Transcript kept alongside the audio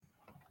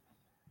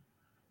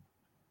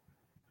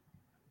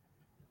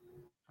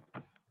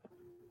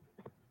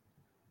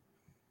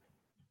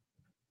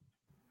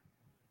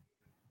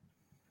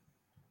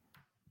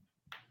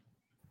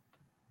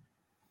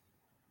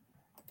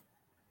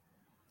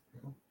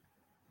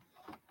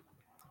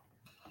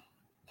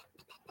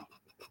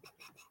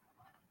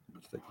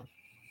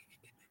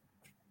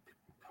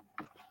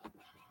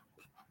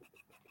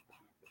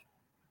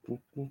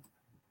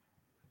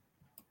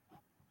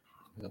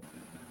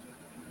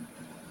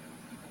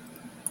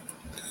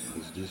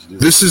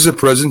This is a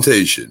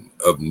presentation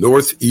of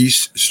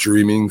Northeast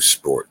Streaming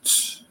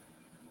Sports.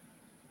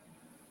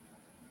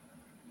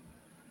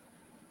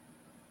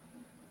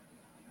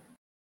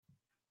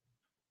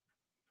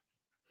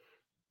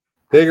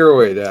 Take her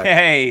away, Dak.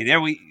 Hey,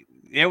 there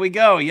we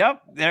go.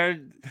 Yep. There.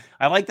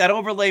 I like that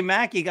overlay,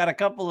 Mac. You got a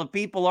couple of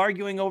people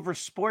arguing over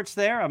sports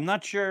there. I'm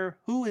not sure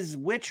who is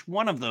which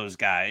one of those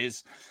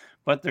guys,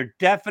 but they're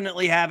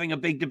definitely having a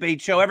big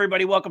debate show.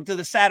 Everybody, welcome to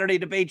the Saturday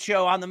Debate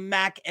Show on the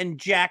Mac and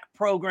Jack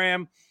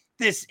program.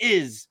 This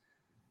is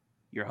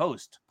your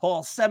host,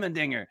 Paul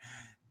Semendinger.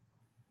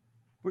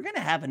 We're going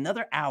to have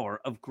another hour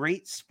of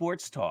great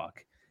sports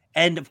talk.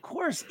 And of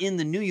course, in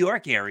the New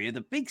York area,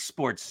 the big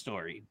sports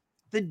story,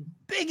 the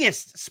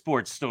biggest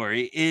sports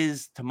story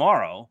is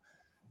tomorrow.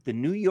 The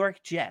New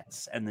York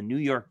Jets and the New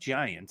York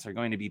Giants are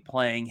going to be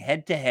playing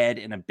head-to-head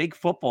in a big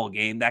football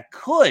game that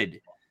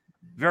could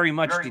very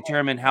much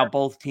determine how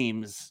both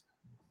teams'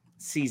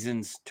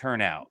 seasons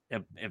turn out.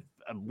 If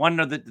one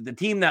of the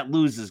team that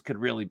loses could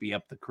really be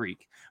up the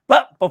creek.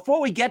 But before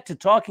we get to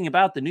talking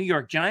about the New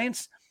York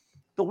Giants,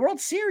 the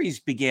World Series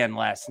began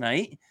last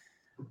night.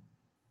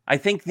 I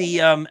think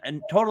the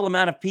total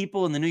amount of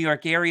people in the New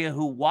York area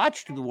who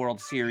watched the World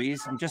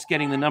Series, I'm just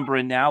getting the number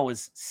in now,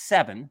 was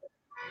 7.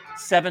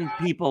 7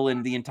 people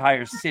in the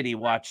entire city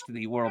watched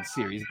the World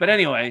Series. But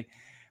anyway,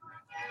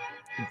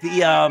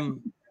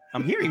 I'm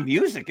hearing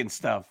music and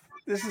stuff.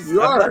 I'm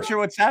not sure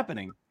what's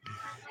happening.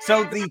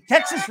 So the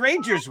Texas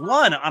Rangers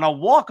won on a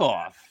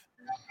walk-off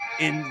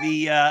in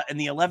the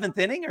 11th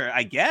inning, or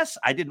I guess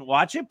I didn't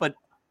watch it, but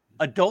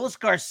Adolis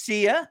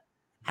Garcia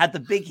had the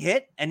big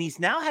hit, and he's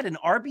now had an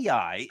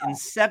RBI in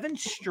 7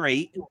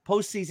 straight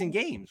postseason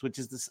games, which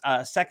is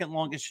the second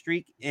longest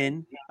streak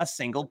in a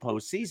single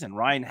postseason.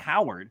 Ryan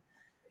Howard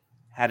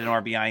had an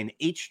RBI in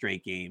 8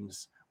 straight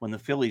games when the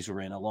Phillies were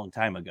in a long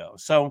time ago.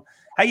 So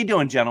how you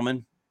doing,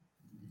 gentlemen?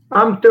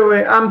 I'm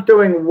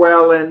doing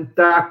well, and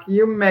Doc,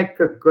 you make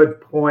a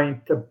good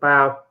point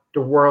about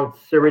the World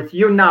Series.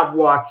 You're not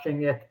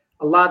watching it.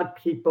 A lot of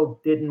people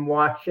didn't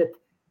watch it.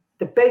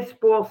 The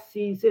baseball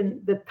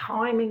season, the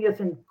timing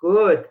isn't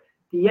good.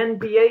 The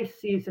NBA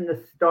season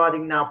is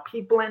starting now.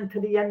 People into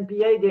the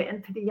NBA, they're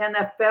into the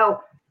NFL.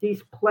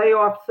 These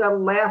playoffs are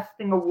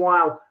lasting a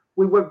while.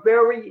 We were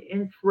very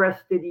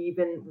interested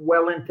even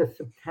well into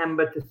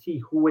September to see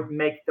who would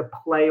make the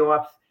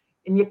playoffs.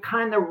 And you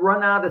kind of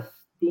run out of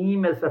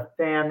steam as a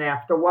fan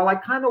after a while. I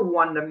kind of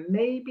wonder,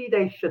 maybe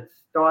they should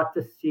start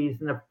the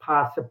season, if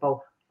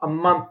possible, a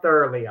month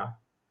earlier.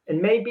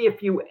 And maybe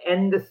if you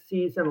end the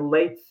season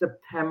late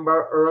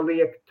September,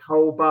 early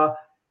October,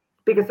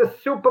 because the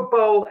Super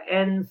Bowl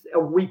ends a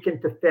week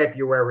into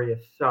February or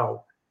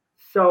so.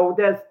 So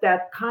there's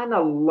that kind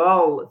of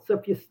lull. So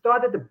if you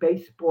started the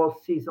baseball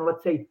season,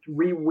 let's say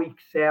 3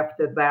 weeks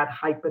after that,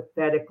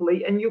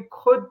 hypothetically, and you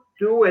could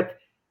do it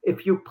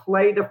if you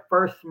play the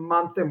first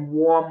month in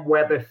warm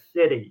weather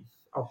cities,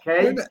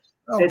 okay?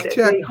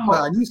 Jack, come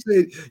on.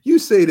 You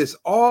say this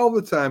all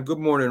the time. Good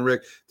morning,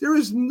 Rick. There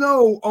is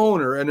no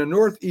owner in the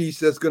Northeast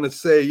that's going to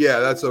say, yeah,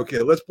 that's okay.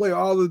 Let's play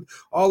all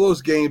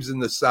those games in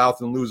the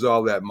South and lose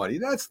all that money.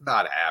 That's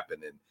not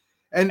happening.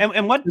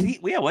 And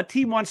what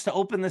team wants to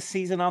open the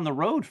season on the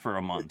road for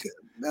a month?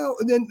 No,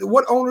 and then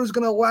what owner is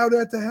going to allow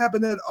that to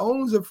happen that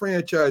owns a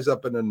franchise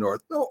up in the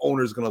North? No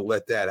owner is going to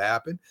let that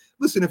happen.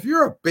 Listen, if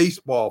you're a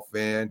baseball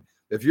fan,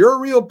 if you're a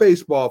real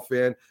baseball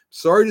fan,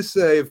 sorry to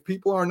say, if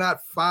people are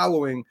not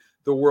following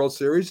the World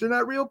Series, they're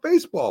not real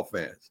baseball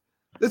fans.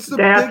 That's the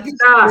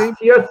biggest game.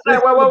 You're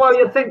saying, well,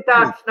 you think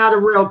Doc's not a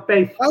real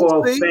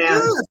baseball fan.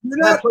 Yes.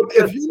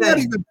 If you're not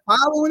even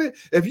following it,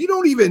 if you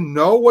don't even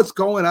know what's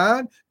going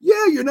on,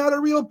 yeah, you're not a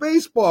real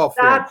baseball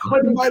fan. Doc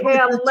couldn't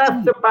care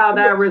less about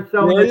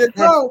Arizona. There you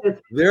go.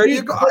 There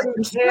you go.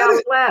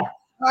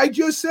 I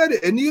just said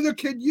it, and neither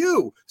can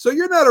you. So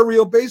you're not a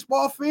real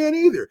baseball fan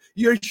either.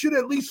 You should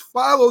at least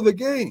follow the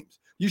games.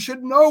 You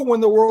should know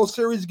when the World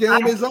Series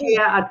game is on.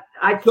 Yeah,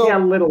 I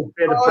care a little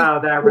bit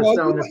about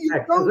Arizona,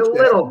 Texas. A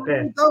little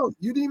bit.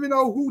 You didn't even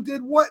know who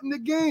did what in the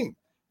game.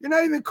 You're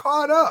not even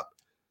caught up.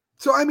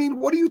 So, I mean,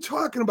 what are you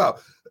talking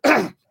about?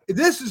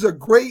 This is a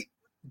great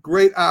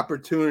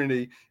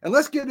opportunity. And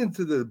let's get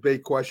into the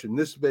debate question,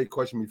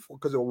 before,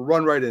 because it will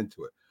run right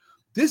into it.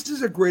 This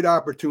is a great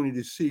opportunity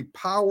to see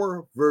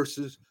power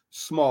versus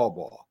small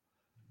ball.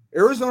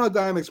 Arizona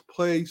Diamondbacks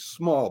play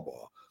small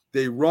ball.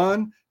 They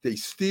run, they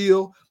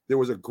steal. There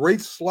was a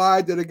great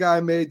slide that a guy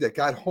made that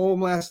got home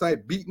last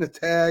night, beating the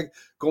tag,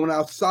 going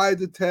outside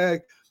the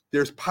tag.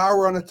 There's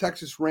power on the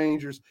Texas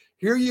Rangers.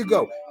 Here you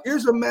go.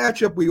 Here's a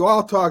matchup we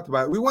all talked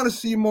about. We want to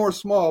see more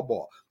small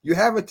ball. You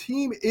have a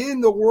team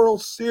in the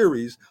World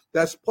Series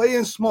that's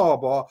playing small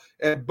ball,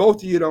 and both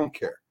of you don't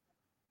care.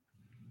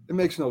 It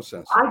makes no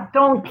sense. I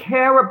don't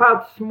care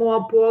about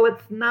small ball.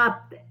 It's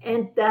not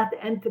that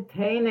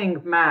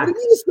entertaining, Matt. What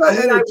do you mean it's not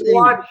entertaining?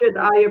 I watch it.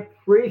 I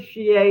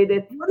appreciate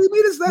it. What do you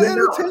mean it's not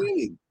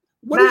entertaining?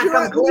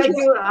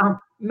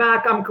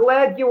 Mac, I'm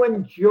glad you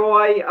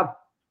enjoy a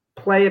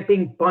player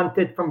being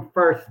bunted from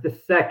first to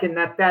second,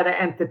 that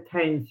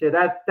entertains you.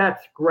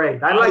 That's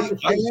great. I like to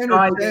see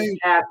diving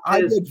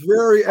I catches, get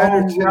very home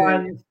entertained.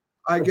 runs,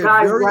 I a get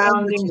guy very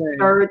rounding entertained.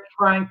 third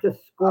trying to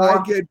score.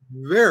 I get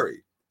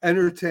very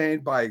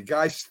entertained by a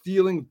guy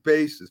stealing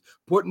bases,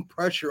 putting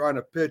pressure on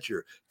a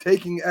pitcher,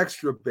 taking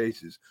extra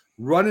bases,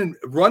 running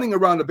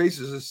around the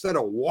bases instead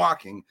of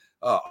walking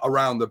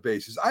around the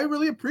bases. I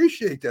really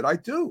appreciate that. I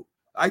do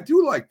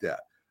like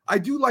that. I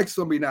do like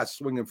somebody not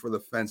swinging for the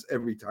fence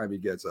every time he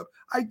gets up.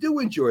 I do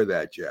enjoy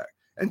that, Jack.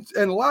 And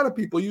a lot of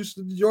people used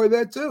to enjoy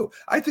that too.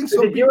 I think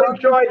some Did you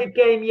enjoy the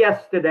game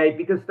yesterday?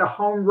 Because the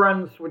home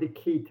runs were the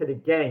key to the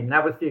game.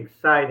 That was the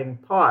exciting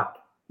part.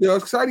 The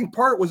exciting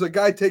part was a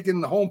guy taking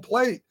the home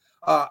plate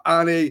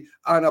on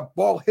a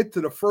ball hit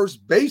to the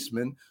first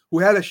baseman who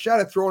had a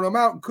shot at throwing him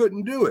out and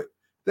couldn't do it.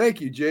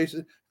 Thank you,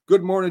 Jason.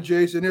 Good morning,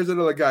 Jason. Here's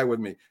another guy with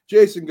me,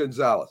 Jason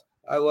Gonzalez.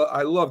 I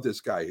love this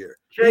guy here.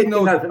 Jason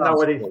doesn't know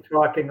what he's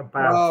talking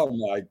about. Oh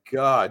my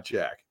God,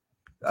 Jack!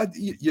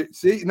 You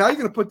see, now you're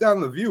going to put down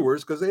the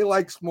viewers because they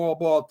like small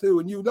ball too,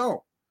 and you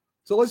don't.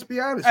 So let's be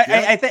honest.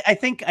 I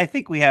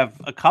think we have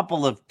a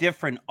couple of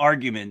different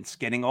arguments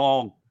getting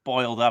all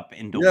boiled up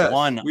into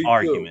one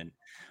argument.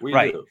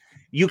 Right. Do.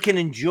 You can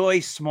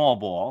enjoy small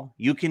ball.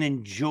 You can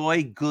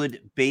enjoy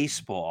good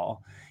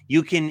baseball.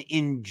 You can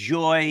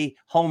enjoy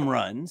home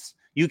runs.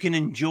 You can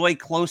enjoy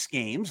close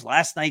games.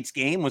 Last night's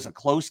game was a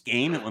close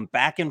game. It went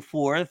back and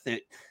forth.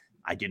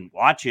 I didn't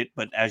watch it,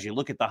 but as you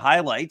look at the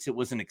highlights, it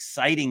was an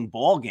exciting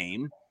ball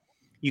game.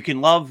 You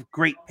can love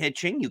great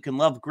pitching. You can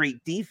love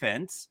great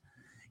defense.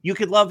 You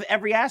could love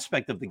every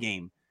aspect of the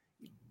game.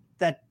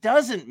 That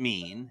doesn't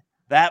mean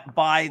that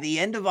by the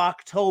end of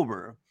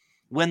October,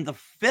 when the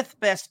fifth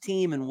best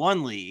team in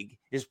one league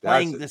is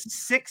playing the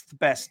sixth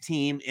best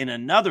team in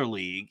another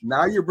league.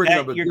 Now you're bringing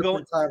up a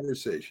different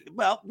conversation.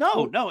 Well,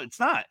 no, it's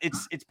not.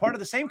 It's part of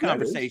the same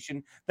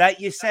conversation that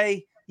you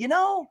say,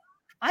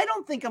 I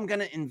don't think I'm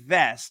going to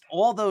invest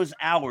all those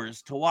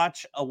hours to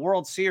watch a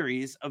World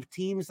Series of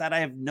teams that I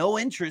have no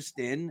interest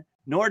in,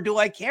 nor do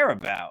I care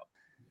about.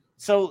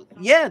 So,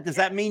 yeah, does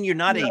that mean you're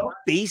not a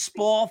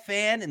baseball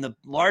fan in the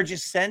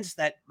largest sense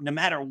that no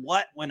matter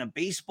what, when a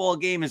baseball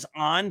game is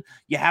on,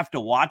 you have to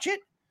watch it?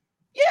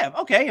 Yeah,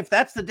 okay. If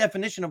that's the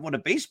definition of what a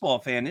baseball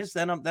fan is,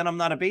 then I'm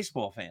not a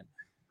baseball fan.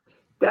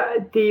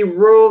 The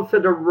rules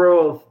are the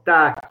rules,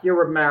 Doc.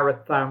 You're a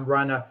marathon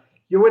runner.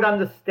 You would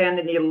understand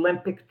in the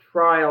Olympic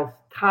trials,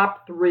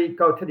 top 3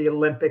 go to the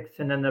Olympics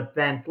in an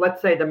event.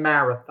 Let's say the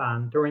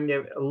marathon during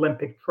the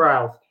Olympic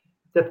trials.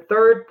 The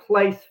third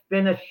place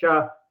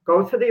finisher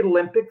goes to the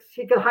Olympics.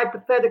 He could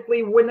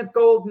hypothetically win a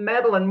gold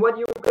medal. And what are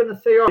you going to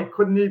say? Oh, he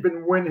couldn't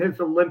even win his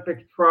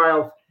Olympic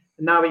trials.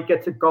 And now he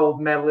gets a gold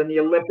medal in the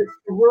Olympics.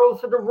 The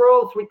rules are the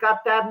rules. We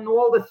got that in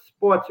all the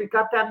sports. We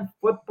got that in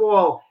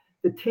football.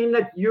 The team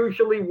that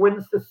usually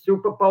wins the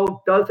Super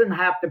Bowl doesn't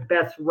have the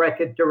best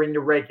record during the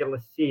regular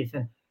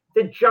season.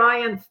 The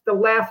Giants, the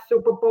last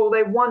Super Bowl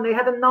they won, they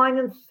had a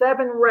 9-7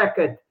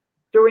 record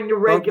during the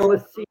regular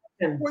season.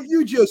 What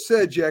you just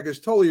said, Jack,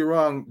 is totally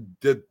wrong.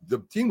 The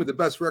team with the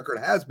best record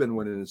has been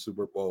winning the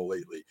Super Bowl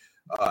lately.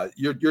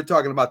 You're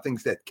talking about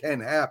things that can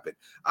happen.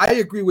 I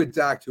agree with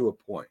Doc to a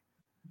point.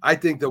 I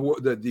think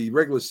the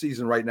regular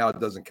season right now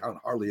doesn't count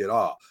hardly at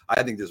all.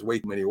 I think there's way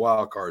too many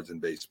wild cards in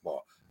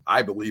baseball.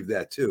 I believe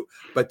that too.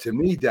 But to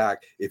me,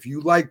 Doc, if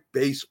you like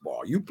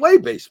baseball, you play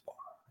baseball.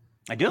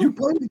 I do. You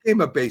play the game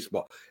of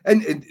baseball.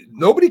 And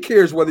nobody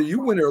cares whether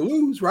you win or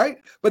lose, right?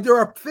 But there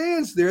are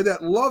fans there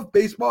that love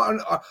baseball and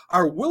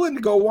are willing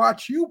to go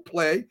watch you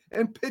play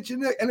and pitch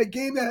in a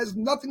game that has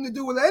nothing to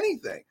do with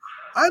anything.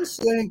 I'm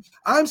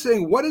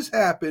saying what has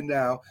happened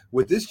now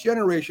with this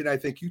generation, I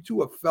think you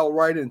two have fell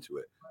right into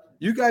it.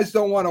 You guys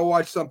don't want to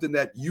watch something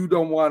that you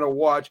don't want to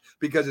watch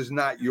because it's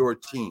not your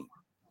team.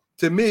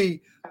 To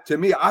me,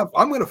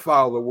 I'm going to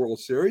follow the World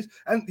Series,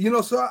 and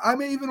so I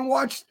might even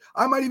watch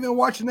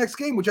the next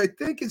game, which I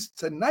think is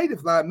tonight,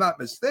 if I'm not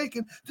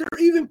mistaken. They're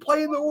even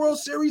playing the World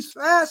Series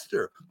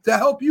faster to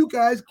help you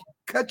guys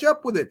catch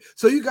up with it.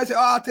 So you guys say,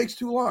 it takes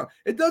too long.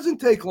 It doesn't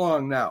take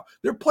long now.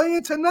 They're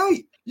playing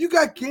tonight. You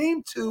got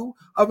game 2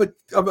 of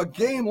a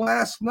game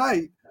last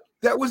night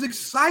that was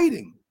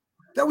exciting.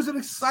 That was an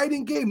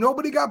exciting game.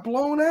 Nobody got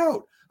blown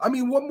out. I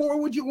mean, what more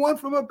would you want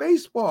from a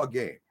baseball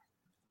game?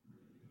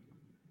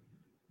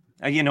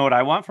 You know what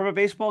I want from a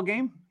baseball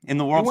game in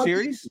the World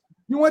Series?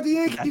 You want the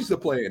Yankees to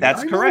play in.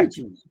 That's correct.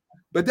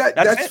 But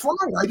that's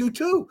fine. I do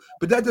too.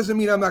 But that doesn't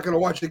mean I'm not going to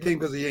watch the game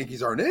because the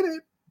Yankees aren't in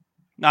it.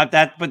 Not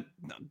that, but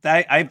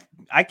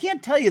I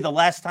can't tell you the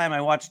last time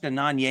I watched a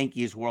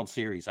non-Yankees World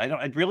Series. I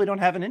really don't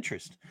have an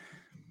interest.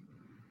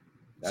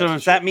 So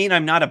does that mean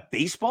I'm not a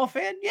baseball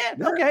fan? Yeah,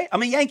 okay.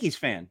 I'm a Yankees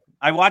fan.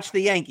 I watch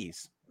the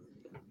Yankees.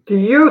 Do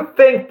you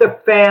think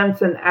the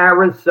fans in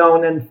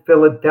Arizona and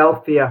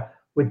Philadelphia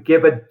would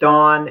give a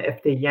darn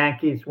if the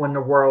Yankees win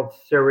the World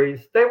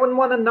Series? They wouldn't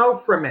want to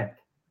know from it.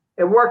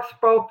 It works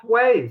both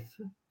ways.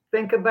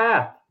 Think of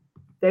that.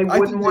 They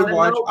wouldn't want to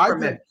know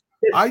from it.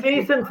 The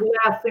season's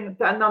lasting.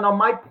 No,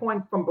 my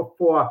point from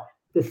before.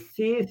 The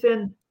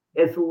season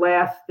is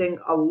lasting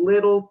a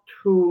little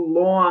too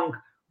long.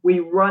 We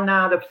run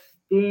out of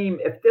steam.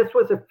 If this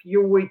was a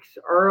few weeks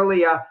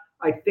earlier,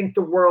 I think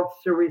the World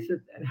Series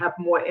would have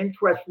more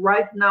interest.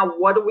 Right now,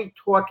 what are we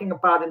talking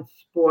about in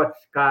sports,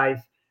 guys?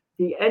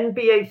 The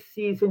NBA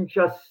season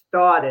just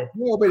started.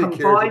 Nobody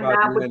cares Combine about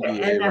that the with the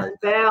NBA right now.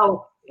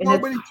 NFL, and it's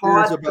Nobody cares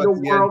hard for about the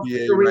the World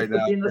NBA Series right to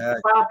now, be in the Jack.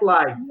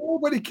 spotlight.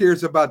 Nobody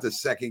cares about the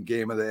second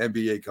game of the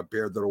NBA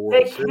compared to the They World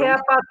care Series.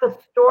 about the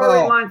Oh,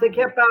 storylines. They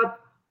care about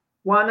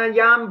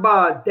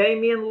Wanayamba,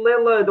 Damian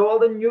Lillard, all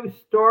the new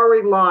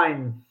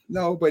storylines.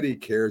 nobody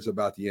cares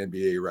about the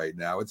NBA right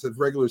now. It's a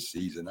regular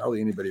season.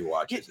 Hardly anybody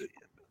watches it.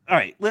 All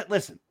right,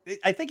 listen.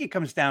 I think it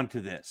comes down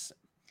to this.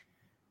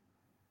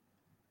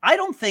 I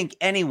don't think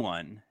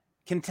anyone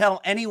can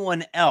tell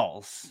anyone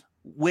else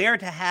where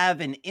to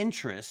have an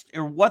interest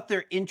or what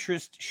their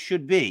interest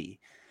should be.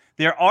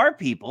 There are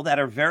people that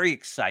are very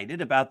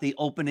excited about the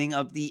opening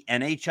of the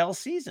NHL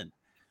season.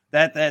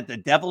 That the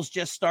Devils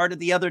just started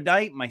the other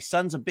night. My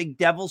son's a big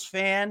Devils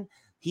fan.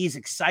 He's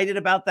excited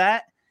about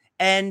that.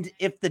 And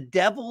if the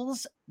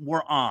Devils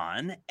were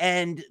on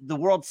and the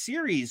World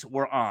Series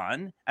were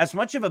on, as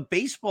much of a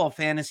baseball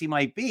fan as he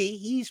might be,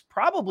 he's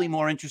probably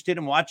more interested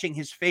in watching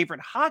his favorite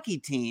hockey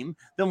team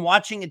than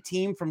watching a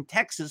team from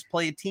Texas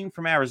play a team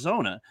from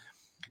Arizona.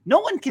 No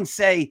one can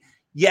say,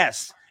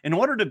 yes, in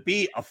order to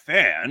be a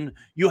fan,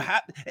 you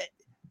have.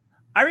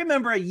 I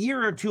remember a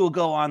year or two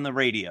ago on the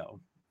radio,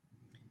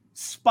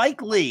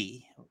 Spike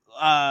Lee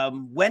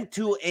went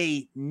to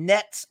a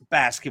Nets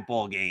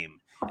basketball game.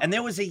 And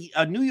there was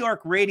a New York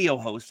radio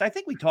host, I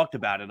think we talked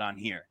about it on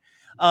here,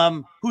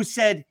 who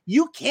said,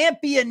 you can't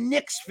be a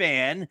Knicks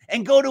fan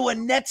and go to a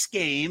Nets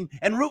game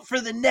and root for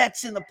the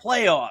Nets in the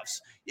playoffs.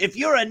 If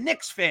you're a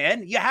Knicks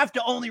fan, you have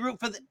to only root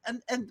for the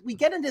 – and we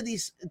get into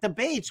these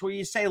debates where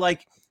you say,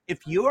 like, if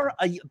you're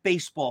a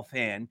baseball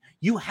fan,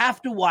 you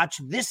have to watch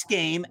this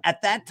game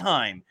at that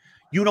time.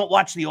 You don't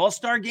watch the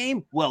All-Star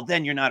game? Well,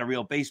 then you're not a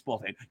real baseball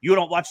fan. You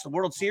don't watch the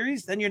World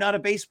Series? Then you're not a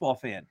baseball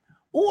fan.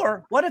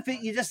 Or what if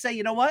you just say,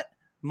 you know what?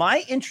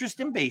 My interest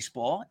in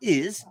baseball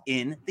is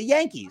in the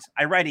Yankees.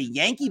 I write a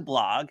Yankee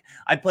blog.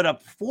 I put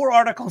up 4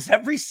 articles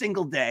every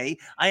single day.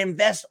 I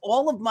invest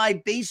all of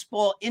my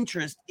baseball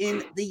interest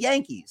in the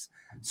Yankees.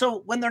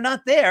 So when they're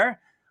not there,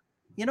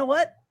 you know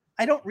what?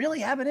 I don't really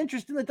have an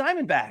interest in the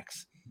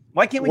Diamondbacks.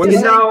 Why can't we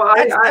just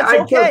say that's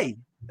okay?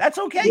 That's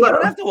okay. You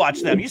don't have to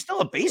watch them. You're still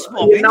a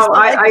baseball fan. You still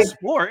like the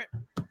sport.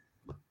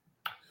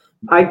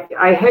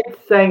 I hate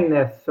saying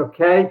this,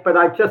 okay, but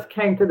I just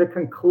came to the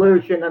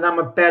conclusion, and I'm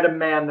a better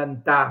man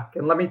than Doc.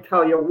 And let me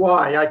tell you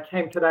why I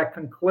came to that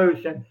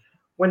conclusion.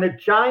 When the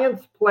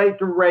Giants played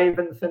the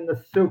Ravens in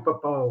the Super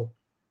Bowl,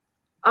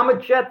 I'm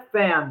a Jet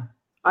fan.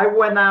 I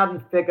went out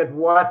and figured,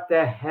 what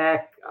the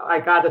heck?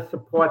 I got to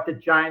support the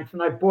Giants.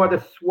 And I bought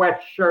a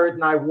sweatshirt,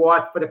 and I wore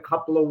it for a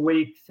couple of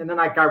weeks, and then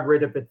I got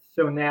rid of it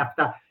soon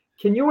after.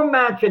 Can you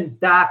imagine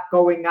Doc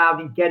going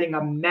out and getting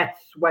a Mets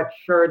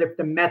sweatshirt if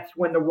the Mets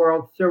win the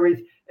World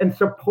Series and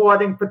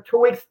supporting for 2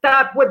 weeks?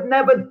 Doc would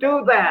never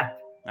do that.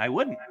 I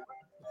wouldn't.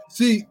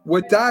 See,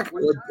 what Doc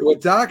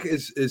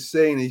is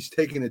saying, he's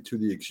taking it to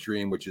the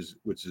extreme, which is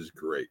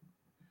great,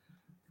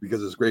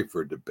 because it's great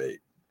for a debate.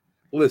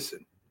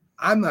 Listen,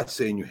 I'm not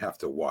saying you have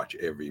to watch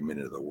every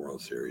minute of the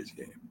World Series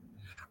game.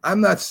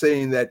 I'm not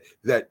saying that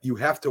you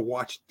have to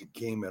watch the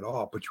game at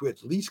all, but you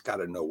at least got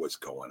to know what's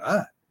going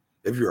on.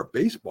 If you're a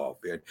baseball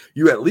fan,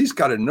 you at least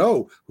got to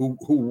know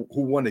who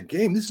won the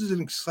game. This is an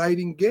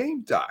exciting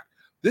game, Doc.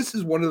 This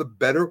is one of the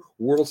better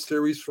World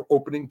Series for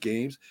opening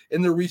games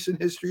in the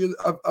recent history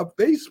of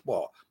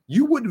baseball.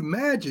 You would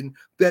imagine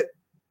that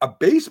a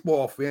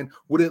baseball fan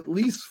would at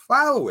least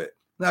follow it.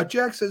 Now,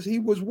 Jack says he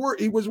was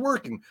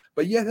working,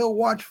 but yet he'll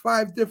watch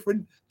 5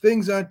 different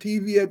things on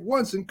TV at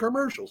once in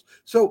commercials.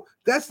 So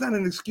that's not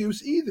an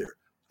excuse either.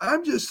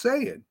 I'm just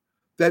saying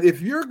that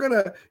if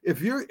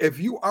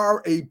you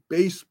are a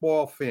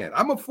baseball fan,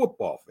 I'm a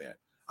football fan.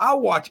 I'll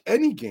watch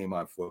any game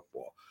on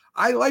football.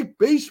 I like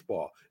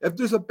baseball. If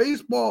there's a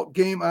baseball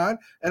game on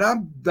and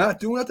I'm not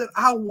doing nothing,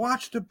 I'll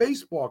watch the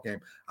baseball game.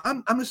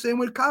 I'm the same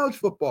with college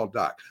football,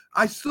 Doc.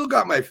 I still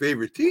got my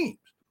favorite teams.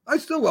 I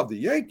still love the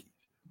Yankees.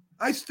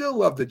 I still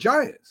love the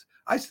Giants.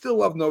 I still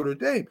love Notre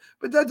Dame.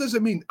 But that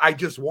doesn't mean I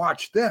just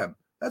watch them.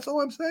 That's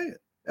all I'm saying.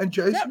 And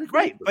Jason,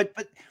 right, but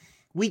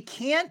we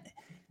can't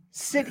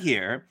sit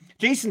here.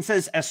 Jason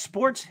says, as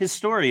sports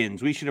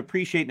historians, we should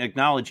appreciate and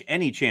acknowledge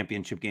any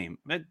championship game.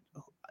 But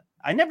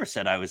I never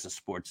said I was a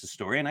sports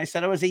historian. I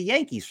said I was a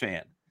Yankees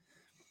fan.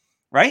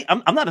 Right?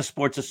 I'm not a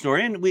sports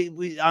historian.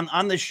 We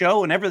on the show,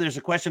 whenever there's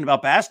a question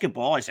about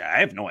basketball, I say, I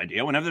have no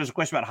idea. Whenever there's a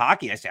question about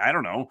hockey, I say, I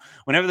don't know.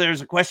 Whenever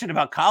there's a question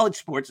about college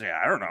sports, I say,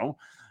 I don't know.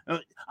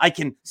 I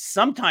can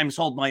sometimes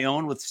hold my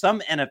own with some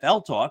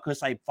NFL talk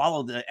because I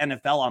follow the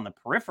NFL on the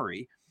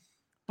periphery.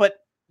 But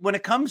when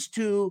it comes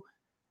to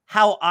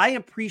how I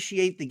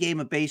appreciate the game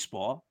of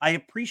baseball, I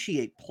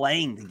appreciate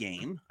playing the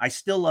game. I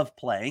still love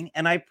playing,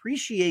 and I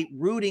appreciate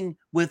rooting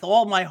with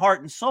all my heart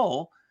and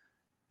soul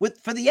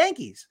for the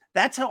Yankees.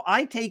 That's how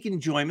I take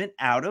enjoyment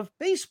out of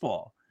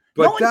baseball.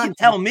 But no one Doc, can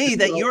tell me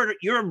that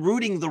you're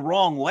rooting the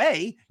wrong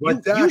way.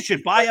 You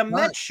should buy a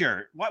Mets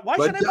shirt. Why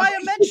should I buy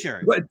a Mets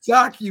shirt? But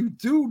Doc, you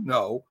do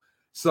know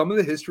some of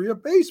the history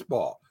of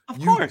baseball. Of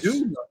course.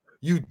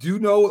 You do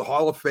know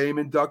Hall of Fame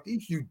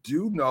inductees. You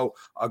do know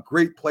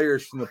great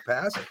players from the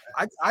past.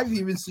 I've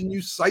even seen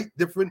you cite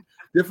different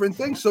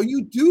things. So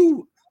you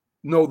do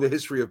know the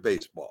history of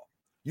baseball.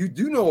 You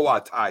do know a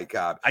lot of Ty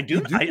Cobb. I do.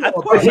 Of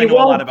course, I know a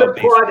lot about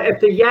baseball. If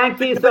the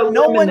Yankees but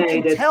no one can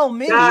eliminated, tell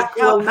me how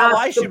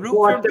I should root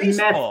for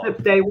baseball. Mets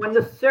if they win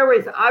the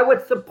series. I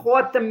would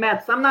support the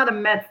Mets. I'm not a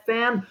Mets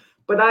fan,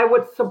 but I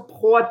would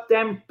support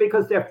them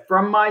because they're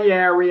from my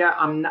area.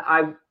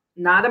 I'm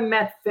not a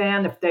Mets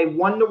fan. If they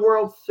won the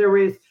World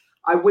Series,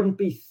 I wouldn't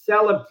be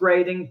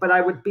celebrating, but I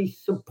would be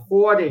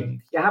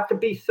supporting. You have to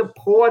be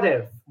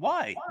supportive.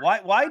 Why?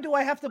 Why do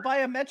I have to buy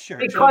a Mets shirt?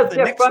 Because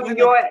they're from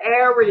your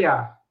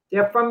area.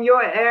 They're from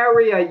your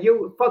area.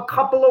 You, for a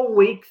couple of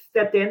weeks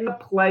that they're in the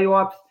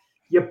playoffs,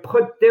 you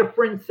put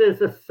differences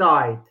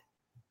aside.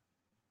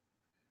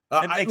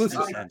 It makes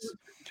no sense.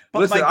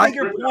 But my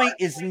bigger point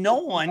is no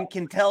one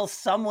can tell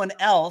someone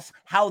else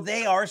how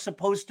they are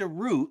supposed to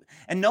root.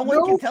 And no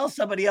one can tell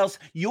somebody else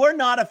you're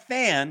not a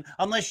fan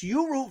unless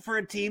you root for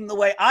a team the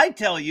way I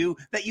tell you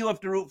that you have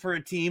to root for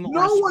a team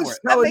or a sport.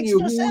 That makes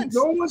no sense.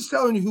 No one's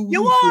telling you who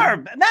you are.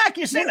 Mac,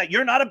 you're saying that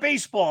you're not a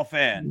baseball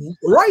fan.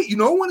 Right.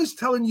 No one is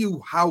telling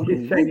you how to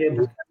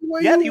root.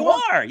 Yeah, you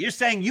are. You're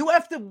saying you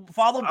have to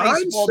follow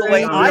baseball the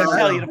way I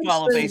tell you to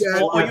follow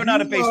baseball, or you're not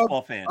a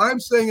baseball fan. I'm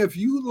saying if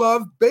you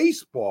love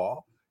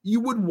baseball, you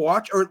would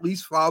watch or at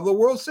least follow the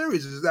World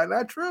Series. Is that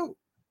not true?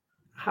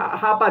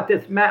 How about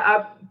this,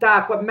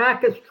 Doc? What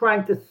Mac is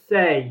trying to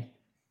say,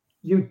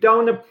 you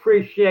don't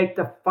appreciate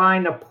the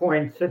finer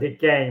points of the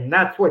game.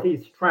 That's what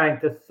he's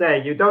trying to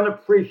say. You don't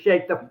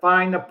appreciate the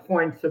finer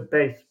points of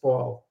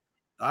baseball.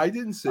 I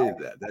didn't say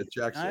that. That's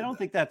Jackson. I don't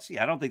think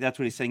that's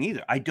what he's saying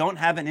either. I don't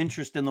have an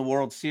interest in the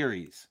World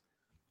Series.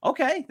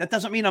 Okay, that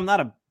doesn't mean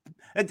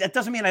that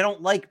doesn't mean I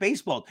don't like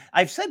baseball.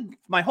 I've said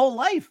my whole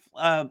life,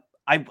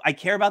 I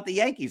care about the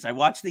Yankees. I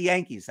watch the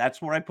Yankees.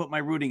 That's where I put my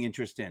rooting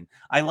interest in.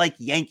 I like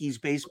Yankees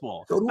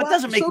baseball. That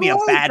doesn't make me a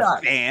bad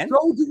fan.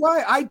 So do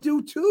I. I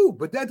do too.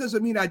 But that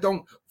doesn't mean I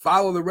don't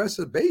follow the rest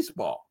of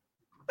baseball.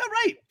 All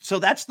right. So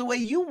that's the way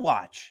you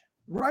watch.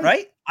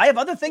 Right? I have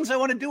other things I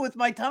want to do with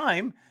my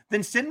time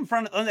than sit in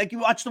front of, like you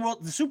watch the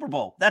Super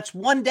Bowl. That's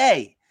one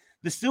day.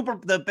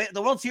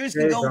 The World Series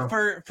can go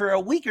for a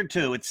week or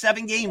two. It's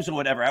 7 games or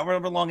whatever,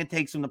 however long it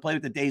takes them to play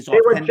with the days off,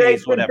 10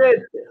 days, whatever.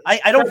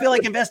 I don't feel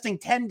like investing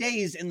 10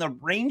 days in the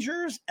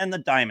Rangers and the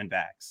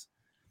Diamondbacks.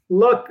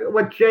 Look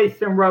what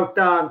Jason wrote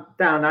down.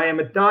 I am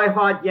a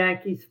diehard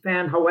Yankees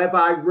fan. However,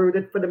 I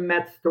rooted for the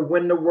Mets to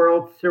win the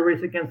World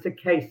Series against the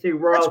KC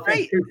Royals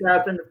in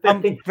 2015.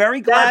 I'm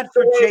very glad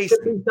for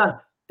Jason.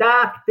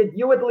 Doc, did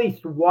you at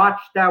least watch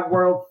that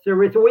World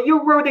Series? Or were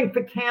you rooting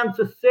for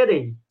Kansas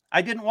City?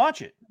 I didn't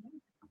watch it.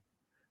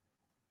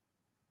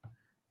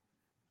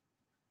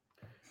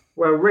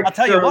 Well, Rick, I'll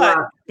tell you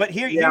what. But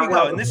here you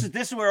go, and this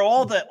is where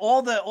all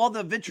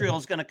the vitriol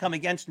is going to come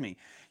against me.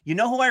 You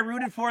know who I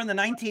rooted for in the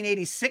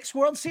 1986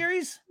 World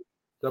Series?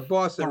 The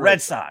Boston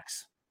Red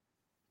Sox.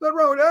 The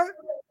Roda.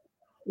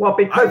 Well,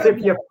 because if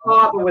your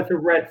father was a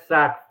Red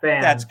Sox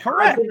fan, that's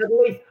correct.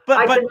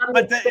 But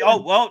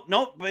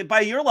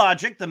by your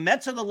logic, the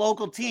Mets are the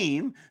local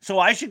team, so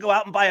I should go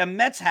out and buy a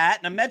Mets hat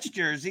and a Mets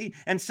jersey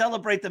and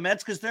celebrate the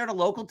Mets because they're the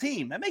local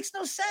team. That makes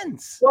no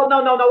sense. Well,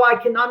 no. I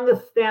can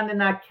understand in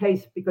that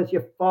case because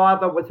your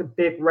father was a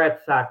big Red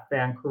Sox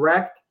fan,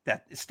 correct?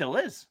 That still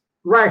is.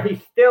 Right, he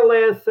still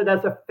is. So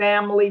there's a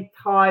family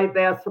tie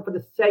there. So for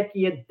the sake of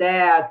your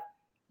dad,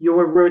 you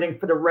were rooting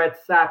for the Red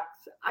Sox.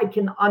 I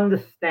can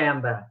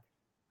understand that.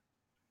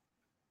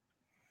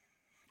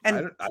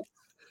 And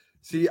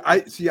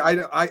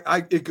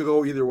it could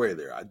go either way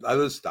there. I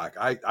was stuck.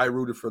 I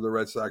rooted for the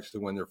Red Sox to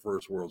win their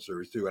first World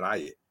Series too, and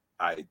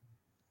I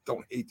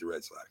don't hate the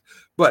Red Sox,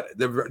 but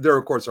they're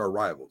of course our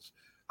rivals.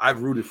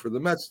 I've rooted for the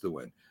Mets to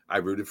win.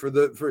 I've rooted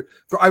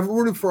I've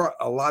rooted for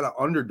a lot of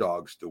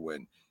underdogs to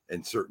win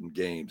in certain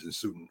games and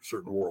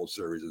certain World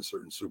Series and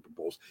certain Super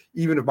Bowls,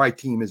 even if my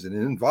team isn't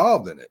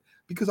involved in it,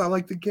 because I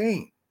like the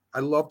game. I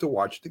love to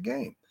watch the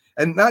game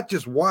and not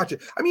just watch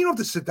it. I mean, you don't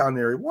have to sit down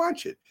there and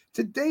watch it.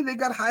 Today, they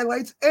got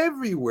highlights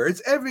everywhere.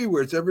 It's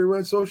everywhere. It's everywhere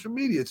on social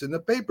media. It's in the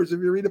papers.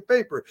 If you read a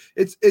paper,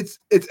 it's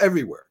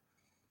everywhere.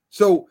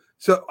 So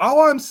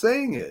all I'm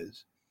saying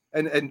is,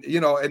 and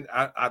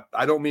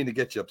I don't mean to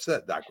get you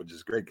upset, Doc, which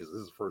is great because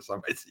this is the first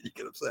time I see you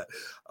get upset.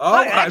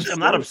 I'm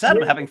not upset.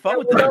 I'm having fun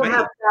with the debate. You don't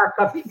have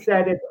Doc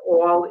upset at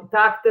all.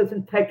 Doc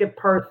doesn't take it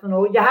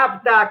personal. You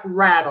have Doc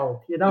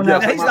rattled. You don't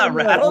have. He's not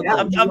rattled.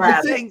 I'm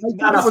just saying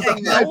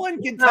no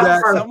one can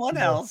tell someone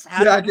else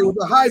how to. It was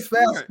a high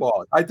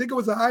fastball. I think it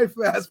was a high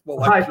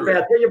fastball. High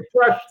fastball. You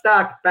brushed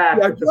Doc back.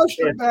 Yeah, I brushed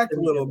it back a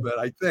little bit.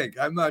 I think.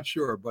 I'm not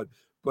sure, but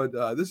But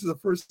this is the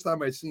first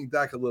time I've seen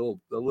Doc a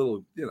little,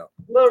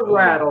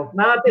 rattled.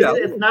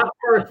 It's not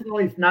personal.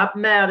 He's not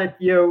mad at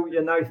you.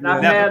 He's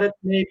not mad at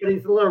me, but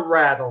he's a little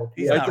rattled.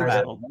 He's not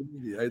rattled.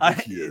 I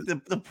think he is.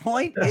 The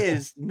point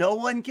is, no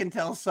one can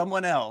tell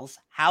someone else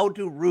how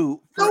to root.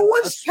 No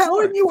one's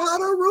telling you how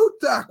to root,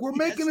 Doc. We're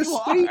making a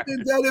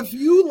statement that if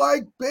you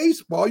like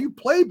baseball, you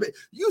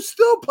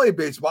still play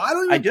baseball. I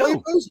don't even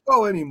play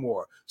baseball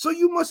anymore. So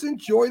you must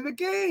enjoy the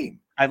game.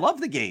 I love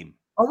the game.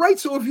 All right,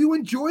 so if you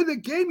enjoy the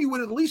game, you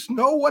would at least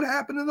know what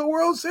happened in the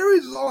World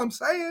Series is all I'm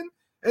saying.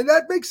 And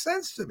that makes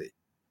sense to me.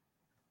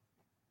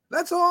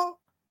 That's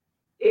all.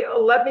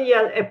 Let me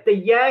ask, if the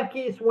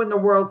Yankees win the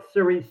World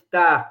Series,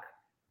 Doc,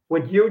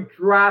 would you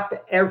drop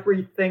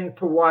everything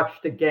to watch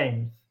the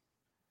games?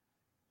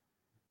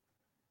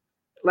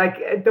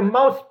 Like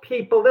most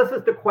people, this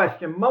is the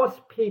question.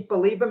 Most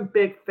people, even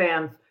big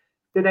fans,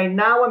 do they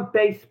now in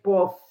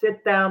baseball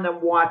sit down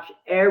and watch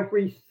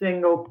every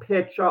single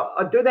pitch,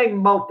 or do they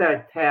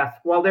multitask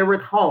while they're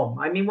at home?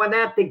 I mean, when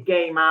at the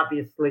game,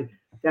 obviously,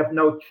 they have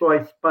no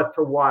choice but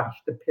to watch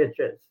the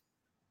pitches.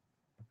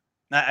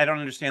 I don't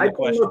understand the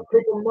question.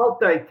 People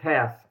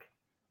multitask.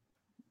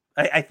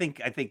 I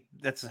think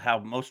that's how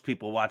most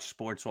people watch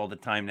sports all the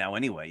time now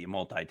anyway. You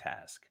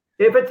multitask.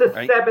 If it's a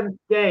seventh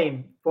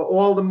game for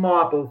all the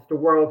marbles, the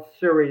World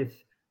Series,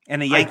 and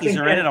the Yankees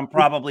are in it, I'm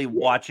probably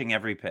watching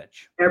every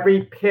pitch.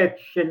 Every pitch,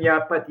 and you're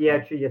up at the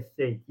edge of your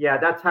seat. Yeah,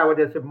 that's how it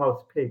is with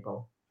most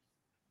people.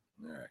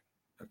 All right.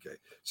 Okay.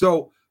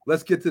 So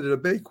let's get to the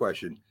debate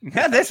question.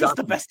 Yeah, this is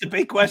the best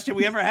debate question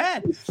we ever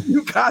had.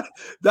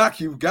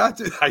 Doc, you've got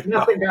to.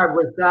 Nothing got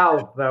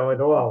resolved, though,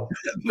 at all.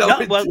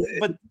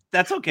 But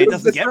that's okay. It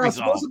doesn't get resolved. It's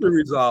not supposed to be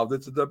resolved.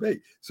 It's a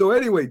debate. So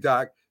anyway,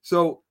 Doc,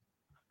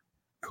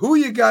 who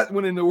you got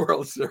winning the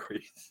World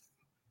Series?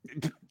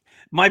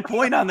 My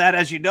point on that,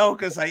 as you know,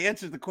 because I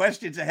answered the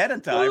questions ahead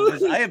of time,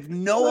 is I have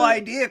no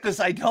idea because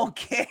I don't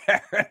care.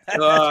 That's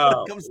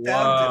what it comes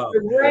down to.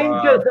 The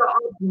Rangers are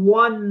up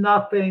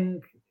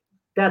 1-0.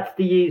 That's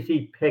the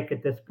easy pick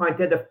at this point.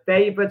 They're the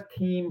favorite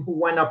team who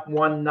went up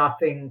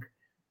 1-0.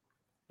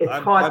 It's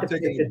hard to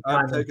pick the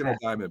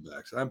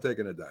Diamondbacks. I'm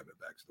taking the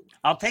Diamondbacks.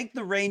 I'll take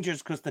the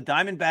Rangers because the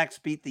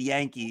Diamondbacks beat the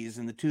Yankees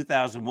in the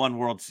 2001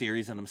 World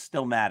Series, and I'm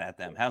still mad at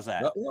them. How's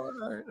that? All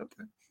right,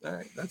 okay. All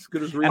right, that's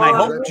good as and I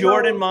hope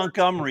Jordan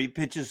Montgomery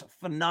pitches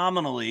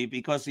phenomenally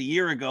because a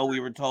year ago we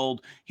were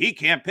told he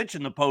can't pitch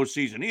in the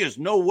postseason. He has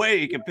no way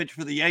he can pitch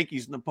for the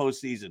Yankees in the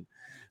postseason.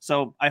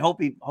 So I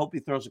hope he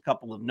throws a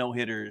couple of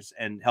no-hitters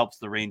and helps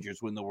the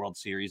Rangers win the World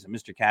Series. And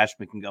Mr.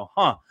 Cashman can go,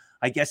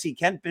 I guess he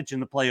can pitch in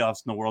the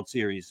playoffs in the World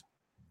Series.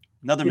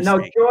 Another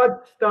mistake. George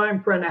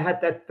Steinbrenner had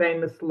that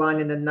famous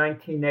line in the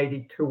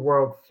 1982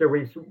 World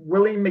Series.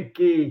 Willie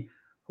McGee,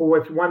 who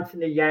was once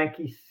in the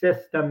Yankee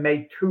system,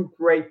 made 2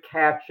 great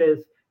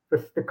catches for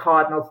the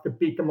Cardinals to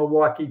beat the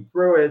Milwaukee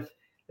Brewers.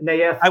 And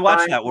they asked I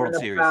watched that World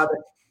Series.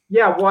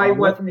 Yeah, why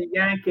wasn't a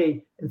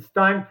Yankee? And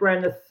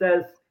Steinbrenner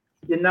says,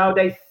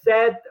 they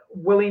said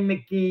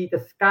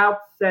the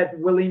scouts said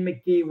Willie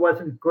McGee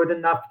wasn't good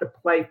enough to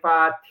play for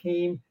our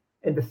team,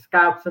 and the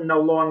scouts are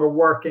no longer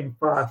working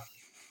for us.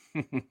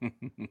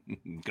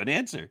 Good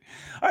answer.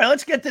 All right,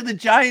 let's get to the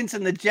Giants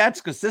and the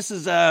Jets because this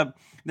is a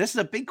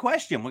big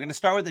question. We're going to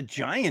start with the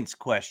Giants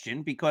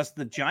question because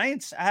the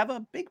Giants have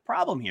a big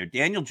problem here.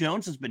 Daniel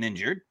Jones has been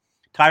injured.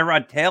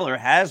 Tyrod Taylor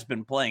has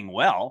been playing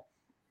well.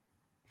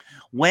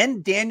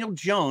 When Daniel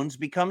Jones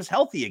becomes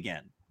healthy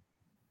again,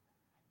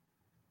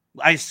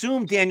 I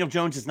assume Daniel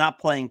Jones is not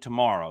playing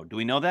tomorrow. Do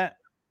we know that?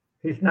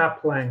 He's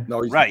not playing.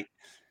 No, he's right.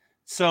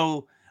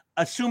 So,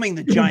 assuming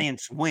the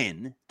Giants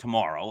win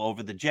tomorrow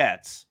over the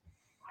Jets,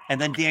 and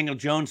then Daniel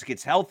Jones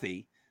gets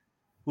healthy,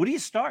 who do you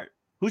start?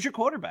 Who's your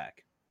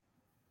quarterback?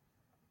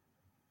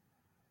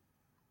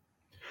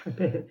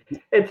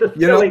 It's a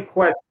silly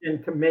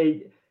question to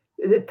me.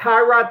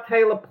 Tyrod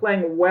Taylor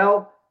playing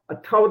well, a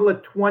total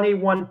of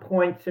 21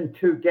 points in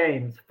 2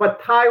 games. For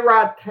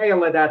Tyrod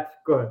Taylor, that's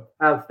good.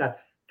 How's that?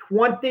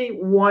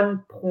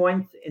 21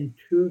 points in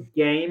 2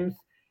 games.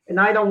 And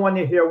I don't want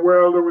to hear,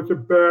 well, there was a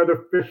bad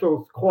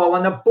official's call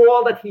on a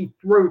ball that he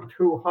threw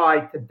too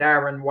high to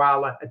Darren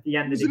Waller at the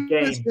end of the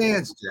game.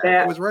 Hands,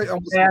 Jack. It was right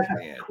almost in his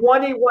hand.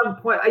 21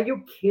 points. Are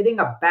you kidding?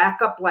 A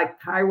backup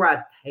like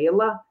Tyrod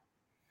Taylor?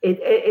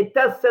 It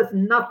says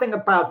nothing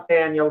about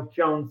Daniel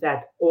Jones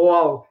at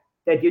all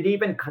that you'd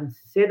even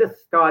consider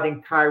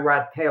starting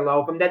Tyrod Taylor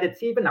over him, that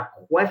it's even a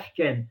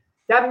question.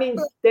 That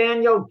means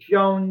Daniel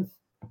Jones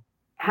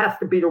has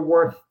to be the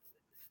worst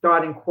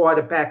starting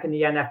quarterback in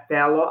the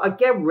NFL, or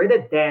get rid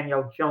of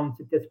Daniel Jones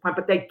at this point,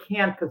 but they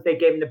can't because they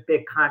gave him the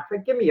big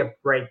contract. Give me a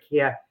break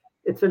here.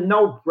 It's a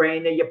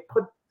no-brainer. You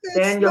put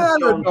Daniel Jones.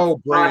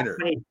 It's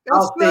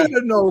not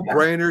a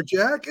no-brainer,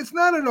 Jack. It's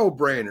not a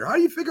no-brainer. How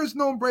do you figure it's a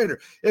no-brainer?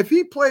 If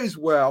he plays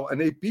well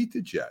and they beat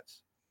the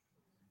Jets,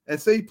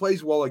 and say he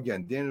plays well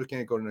again, Daniel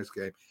can't go to the next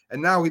game,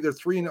 and now they're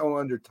 3-0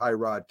 under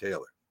Tyrod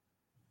Taylor.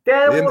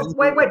 They're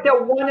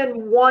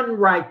 1-1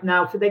 right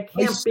now, so they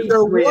can't beat. They're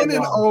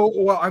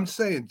 1-0. Well, I'm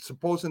saying,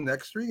 suppose the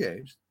next 3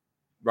 games,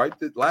 right?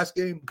 The last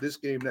game, this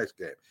game, next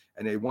game.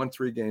 And they won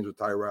 3 games with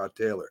Tyrod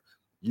Taylor.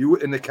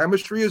 And the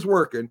chemistry is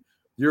working.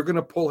 You're going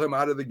to pull him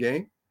out of the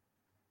game?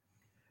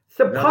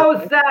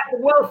 Suppose Zach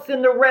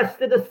Wilson the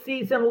rest of the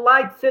season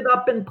lights it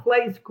up and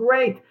plays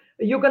great.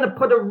 Are you going to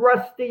put a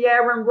rusty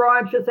Aaron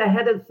Rodgers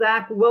ahead of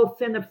Zach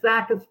Wilson if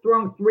Zach is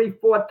throwing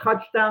 3-4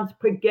 touchdowns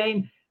per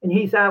game and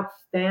he's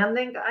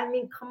outstanding? I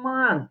mean, come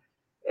on.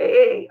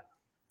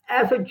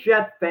 As a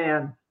Jet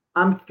fan,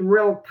 I'm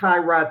thrilled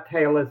Tyrod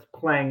Taylor's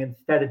playing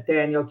instead of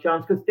Daniel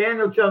Jones, because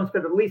Daniel Jones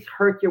could at least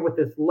hurt you with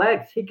his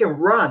legs. He can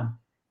run.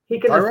 He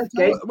can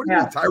escape. What do you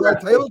mean? Tyrod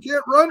Taylor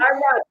can't run?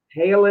 Tyrod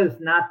Taylor's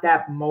not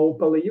that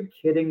mobile. Are you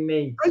kidding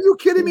me? Are you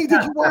kidding me?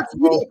 Did you watch?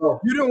 You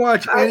didn't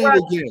watch any of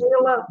the game.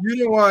 You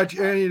didn't watch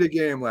any of the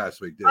game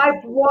last week, did you?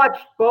 I've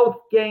watched both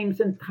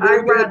games, and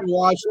Tyrod didn't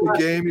watch the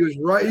game. He was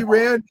right. He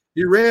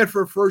ran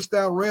for a first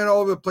down, ran all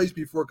over the place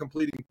before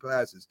completing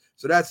passes.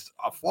 So that's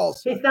a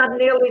false. He's not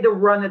nearly the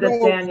runner that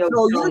Daniel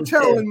Jones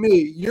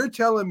you're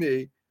telling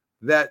me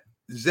that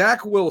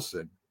Zach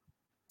Wilson.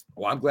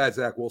 Well, I'm glad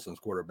Zach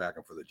Wilson's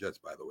quarterbacking for the Jets,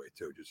 by the way,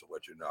 too, just to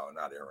let you know,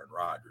 not Aaron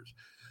Rodgers.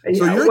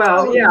 So you're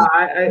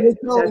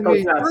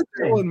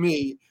telling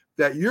me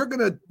that you're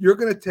gonna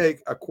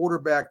take a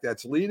quarterback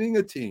that's leading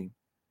a team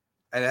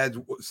and has,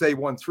 say,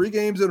 won 3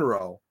 games in a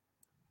row,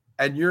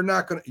 and you're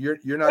not gonna. He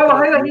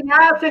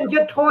hasn't.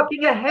 You're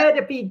talking ahead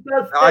if he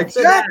does this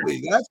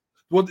exactly.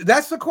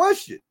 That's the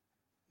question.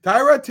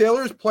 Tyrod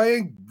Taylor is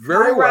playing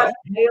very well. Tyrod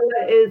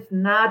Taylor is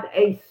not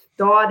a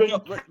starting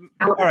all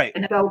right,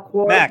 NFL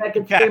quarterback.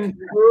 It's been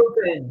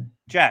proven.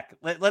 Jack,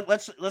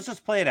 let's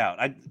just play it out.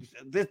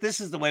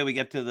 This is the way we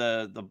get to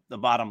the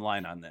bottom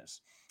line on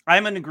this.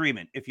 I'm in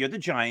agreement. If you're the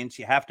Giants,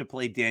 you have to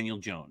play Daniel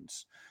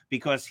Jones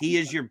because he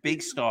is your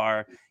big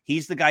star.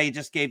 He's the guy you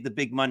just gave the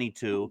big money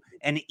to.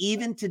 And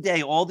even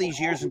today, all these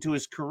years into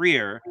his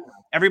career,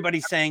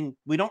 everybody's saying,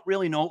 we don't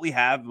really know what we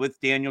have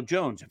with Daniel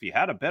Jones. If he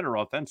had a better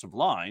offensive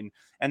line,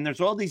 and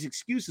there's all these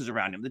excuses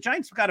around him, the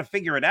Giants have got to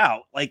figure it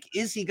out. Like,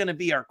 is he going to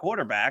be our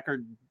quarterback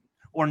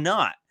or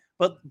not?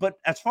 But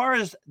as far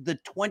as the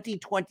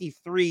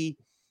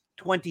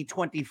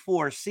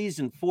 2023-2024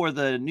 season for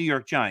the New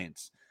York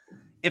Giants,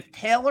 if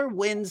Taylor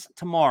wins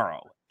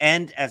tomorrow,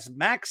 and as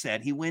Max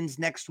said, he wins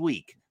next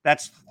week,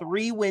 that's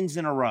 3 wins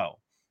in a row.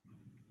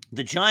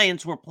 The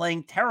Giants were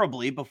playing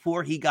terribly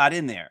before he got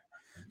in there.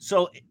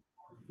 So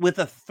with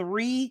a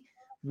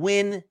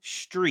 3-win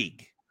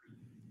streak,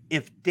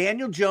 if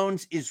Daniel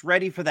Jones is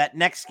ready for that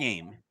next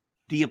game,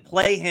 do you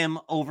play him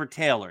over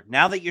Taylor?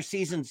 Now that your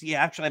seasons, you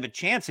actually have a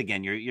chance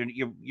again.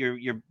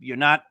 You're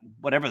not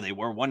whatever they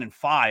were,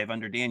 1-5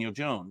 under Daniel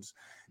Jones.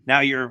 Now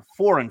you're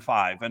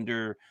 4-5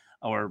 under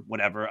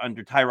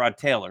Tyrod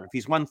Taylor. If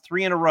he's won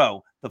 3 in a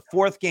row, the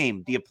 4th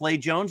game, do you play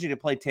Jones or do you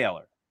play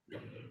Taylor?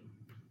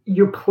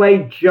 You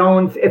play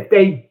Jones. If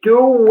they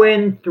do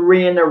win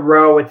 3 in a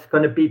row, it's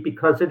going to be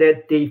because of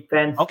their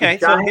defense. Okay,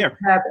 the Giants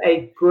have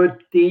a good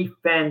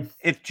defense.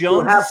 If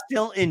Jones is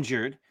still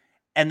injured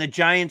and the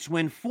Giants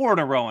win 4 in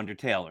a row under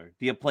Taylor,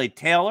 do you play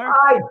Taylor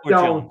or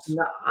Jones?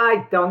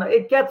 I don't know.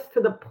 It gets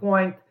to the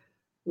point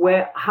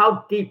where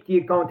how deep do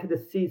you go into the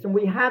season?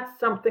 We had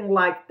something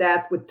like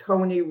that with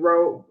Tony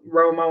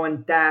Romo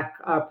and Dak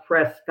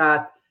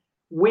Prescott.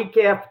 Week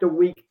after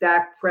week,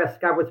 Dak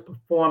Prescott was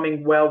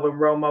performing well when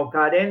Romo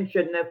got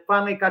injured, and it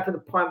finally got to the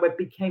point where it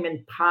became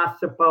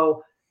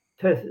impossible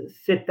to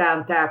sit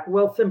down Dak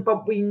Wilson.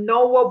 But we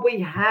know what we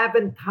have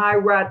in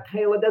Tyrod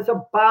Taylor. There's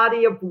a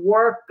body of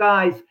work,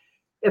 guys.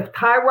 If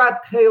Tyrod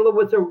Taylor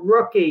was a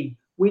rookie,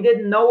 we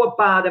didn't know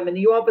about him, and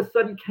he all of a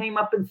sudden came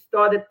up and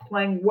started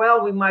playing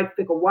well, we might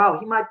figure, wow,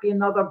 he might be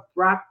another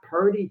Brock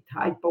Purdy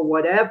type or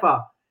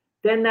whatever.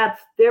 Then that's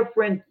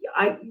different.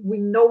 We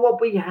know what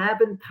we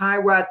have in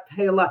Tyrod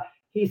Taylor.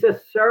 He's a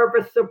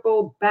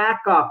serviceable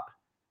backup.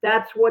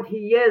 That's what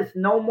he is.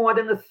 No more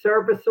than a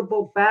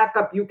serviceable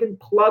backup. You can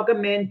plug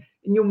him in,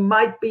 and you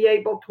might be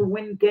able to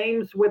win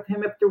games with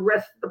him if the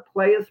rest of the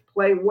players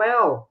play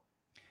well.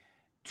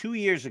 2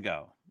 years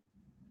ago,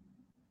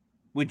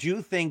 would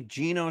you think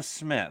Geno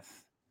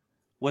Smith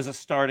was a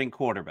starting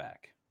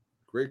quarterback?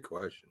 Great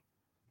question.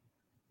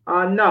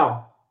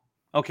 No.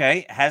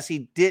 Okay,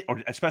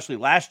 or especially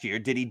last year,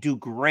 did he do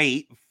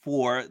great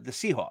for the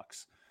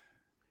Seahawks?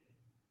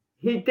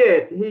 He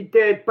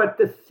did, but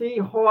the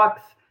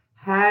Seahawks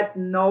had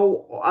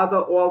no other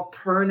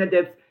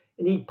alternatives,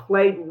 and he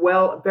played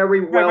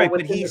very well. Right,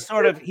 but he's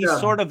sort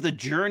of the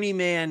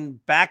journeyman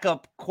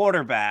backup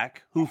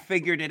quarterback who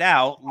figured it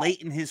out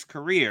late in his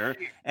career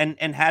and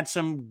had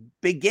some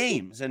big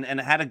games and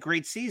had a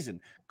great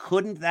season.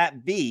 Couldn't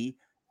that be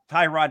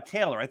Tyrod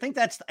Taylor? I think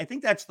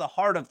that's the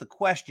heart of the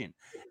question.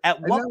 At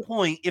what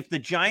point, if the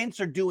Giants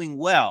are doing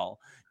well,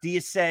 do you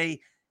say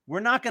we're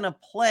not going to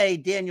play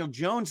Daniel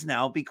Jones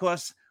now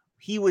because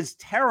he was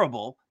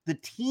terrible, the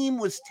team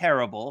was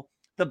terrible,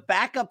 the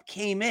backup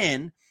came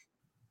in,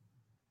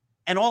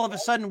 and all of a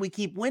sudden we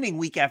keep winning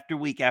week after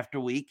week after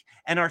week,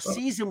 and our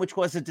season, which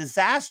was a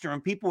disaster,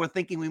 and people were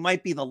thinking we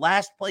might be the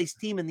last place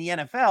team in the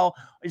NFL,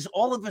 is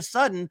all of a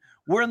sudden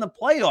we're in the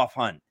playoff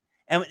hunt.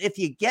 And if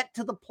you get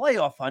to the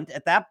playoff hunt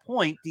at that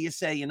point, do you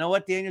say, you know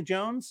what, Daniel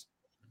Jones?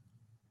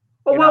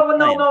 Oh, well,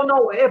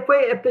 no.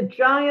 If the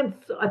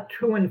Giants are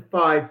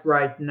 2-5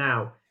 right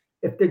now,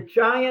 if the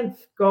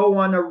Giants go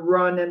on a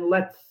run and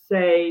let's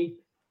say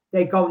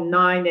they go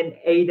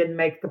 9-8 and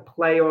make the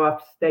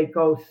playoffs, they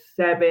go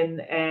 7,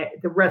 and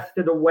the rest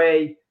of the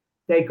way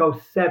they go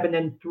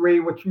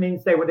 7-3, which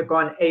means they would have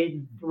gone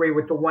 8-3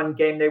 with the one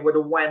game they would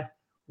have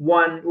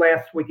won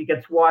last week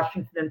against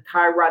Washington. And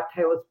Tyrod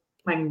Taylor's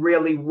playing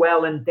really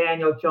well, and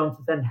Daniel Jones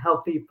is then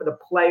healthy for the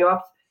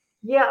playoffs.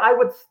 Yeah, I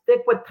would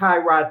stick with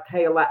Tyrod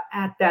Taylor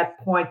at that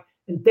point,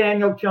 and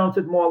Daniel Jones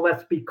would more or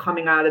less be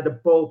coming out of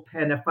the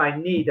bullpen if I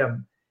need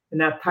him in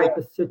that type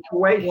of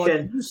situation.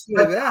 Well, you say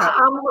that.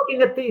 I'm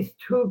looking at these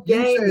two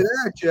games. You say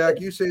that, Jack.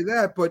 You say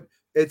that, but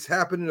it's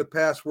happened in the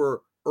past where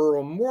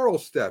Earl Morrall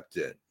stepped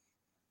in,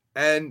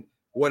 and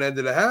what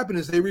ended up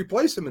happening is they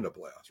replaced him in the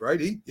playoffs. Right?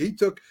 He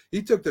took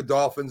the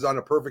Dolphins on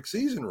a perfect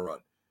season run.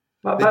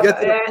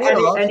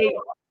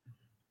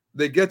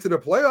 They get to the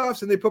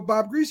playoffs and they put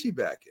Bob Greasy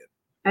back in.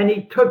 And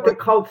he took the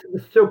Colts to the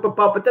Super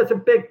Bowl, but there's a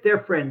big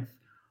difference.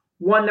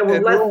 One, there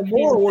were less Earl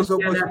Morrall was a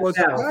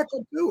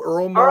backup too.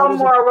 Earl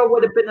Morrall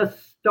would have been a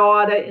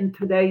starter in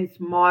today's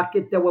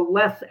market. There were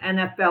less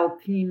NFL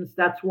teams.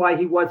 That's why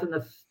he wasn't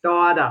a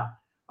starter.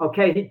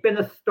 Okay, he'd been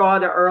a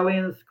starter early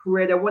in his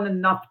career. There weren't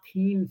enough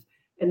teams.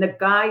 And the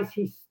guys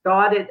he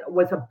started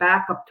was a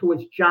backup to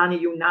his Johnny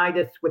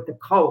Unitas with the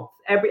Colts.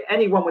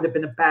 Anyone would have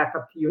been a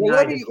backup to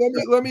Unitas. Well,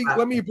 let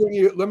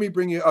me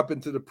bring you up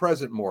into the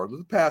present more,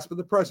 the past, but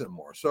the present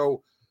more.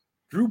 So,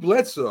 Drew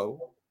Bledsoe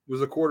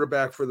was a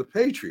quarterback for the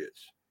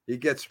Patriots. He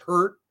gets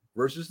hurt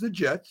versus the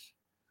Jets.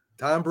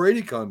 Tom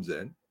Brady comes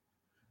in.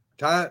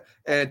 Tom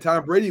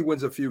Brady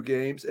wins a few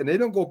games, and they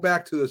don't go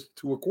back to a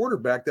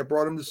quarterback that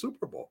brought him to the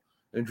Super Bowl.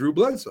 And Drew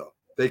Bledsoe.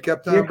 They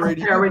kept Tom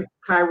Brady.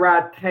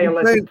 Tyrod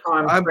Taylor to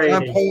Tom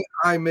Brady.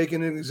 I'm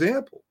making an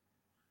example.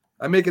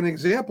 I'm making an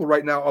example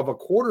right now of a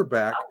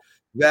quarterback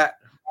that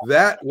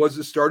was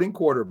the starting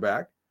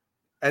quarterback,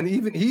 and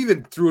he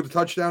even threw a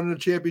touchdown in the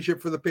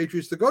championship for the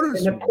Patriots to go to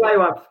the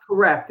playoffs.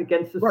 Correct,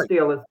 against the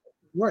Steelers.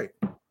 Right.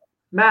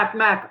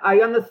 Mac,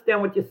 I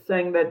understand what you're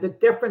saying. That the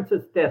difference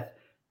is this: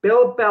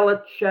 Bill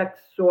Belichick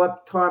saw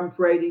Tom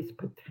Brady's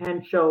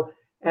potential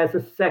as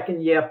a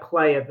second-year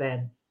player.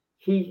 Then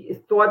he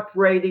thought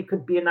Brady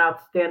could be an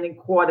outstanding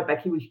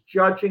quarterback. He was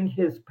judging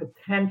his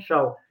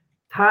potential.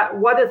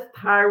 What is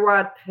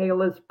Tyrod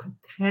Taylor's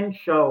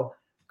potential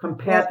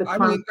compared to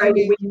Tom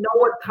Brady? We know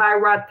what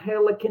Tyrod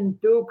Taylor can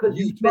do because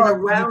he's been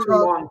around a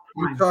long time.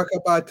 You talk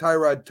about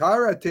Tyrod.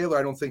 Tyrod Taylor,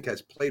 I don't think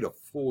has played a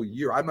full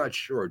year. I'm not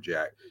sure,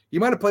 Jack. He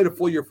might have played a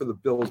full year for the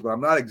Bills, but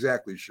I'm not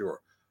exactly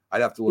sure. I'd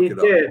have to look it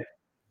up. He did.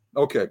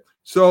 Okay.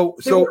 So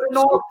he was an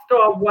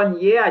all-star 1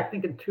 year, I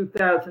think in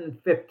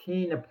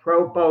 2015, a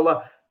Pro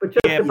Bowler. But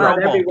just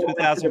about everyone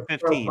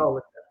 2015.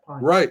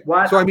 Right.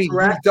 So I mean,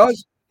 correct?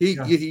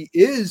 He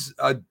is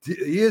a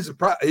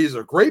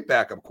great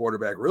backup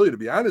quarterback, really, to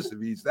be honest,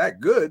 if he's that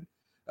good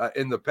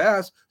in the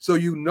past. So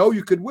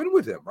you could win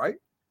with him, right?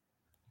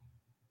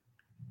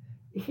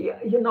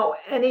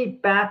 Any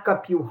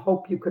backup, you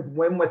hope you could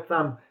win with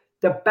them.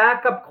 The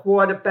backup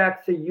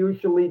quarterbacks are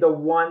usually the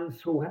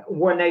ones who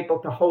weren't able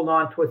to hold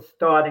on to a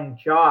starting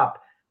job.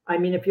 I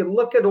mean, if you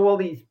look at all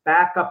these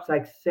backups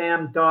like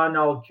Sam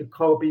Darnold,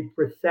 Jacoby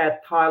Brissett,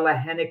 Tyler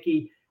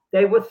Heineke,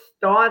 they were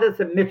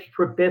starters, and Mitch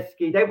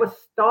Trubisky. They were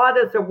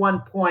starters at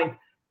one point,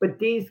 but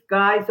these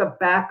guys are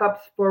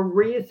backups for a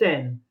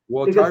reason.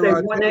 Well, because they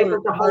weren't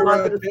able to hold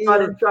on to the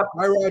starting job.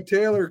 Tyrod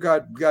Taylor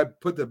got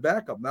put the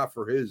backup, not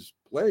for his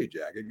play,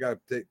 Jack. It got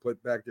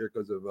put back there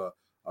because of a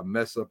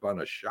mess up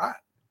on a shot,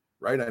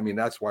 right? I mean,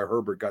 that's why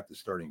Herbert got the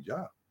starting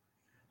job.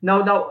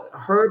 No,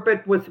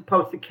 Herbert was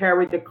supposed to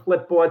carry the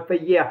clipboard for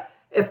a year.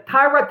 If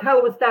Tyrod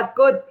Taylor was that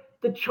good,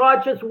 the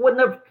Chargers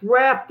wouldn't have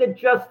drafted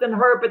Justin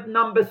Herbert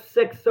number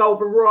 6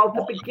 overall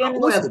to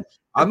begin with.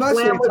 I'm not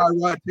saying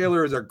Tyrod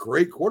Taylor is a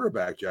great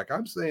quarterback, Jack.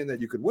 I'm saying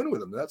that you could win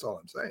with him. That's all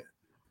I'm saying.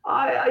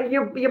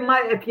 You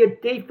might, if your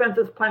defense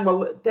is playing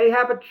well, they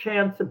have a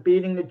chance of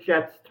beating the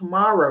Jets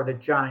tomorrow, the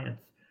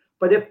Giants.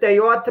 But if they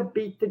ought to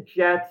beat the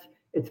Jets,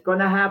 it's going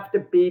to have to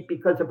be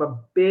because of a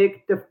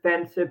big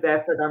defensive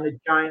effort on the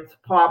Giants'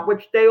 part,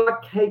 which they are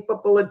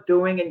capable of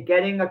doing and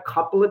getting a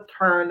couple of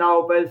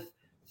turnovers,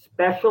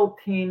 special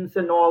teams,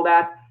 and all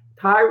that.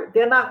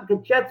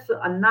 The Jets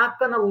are not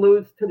going to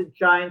lose to the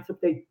Giants if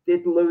they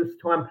did lose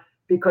to them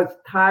because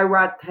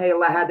Tyrod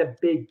Taylor had a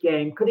big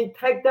game. Could he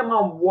take them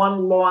on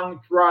one long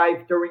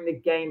drive during the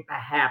game?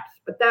 Perhaps,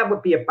 but that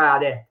would be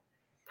about it.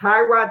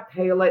 Tyrod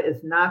Taylor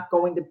is not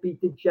going to beat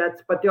the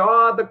Jets, but there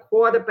are other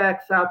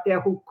quarterbacks out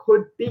there who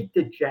could beat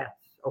the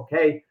Jets,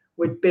 okay,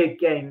 with big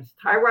games.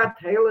 Tyrod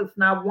Taylor is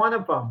not one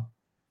of them.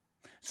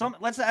 So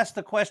let's ask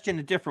the question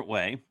a different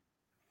way.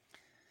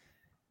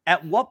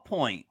 At what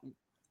point,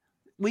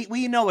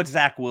 we know what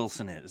Zach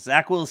Wilson is.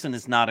 Zach Wilson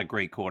is not a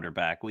great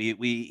quarterback.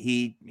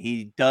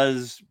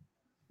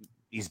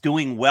 He's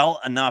doing well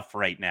enough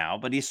right now,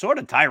 but he's sort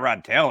of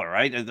Tyrod Taylor,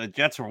 right? The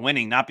Jets are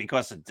winning not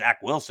because of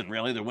Zach Wilson,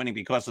 really. They're winning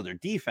because of their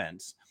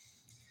defense.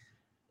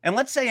 And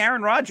let's say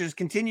Aaron Rodgers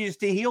continues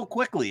to heal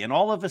quickly, and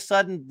all of a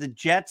sudden the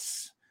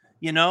Jets,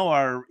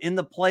 are in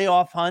the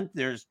playoff hunt.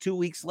 There's 2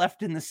 weeks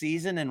left in the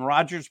season, and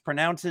Rodgers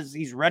pronounces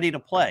he's ready to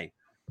play.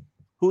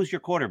 Who's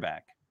your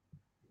quarterback?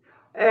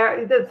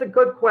 That's a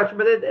good question,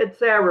 but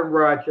it's Aaron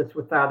Rodgers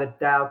without a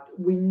doubt.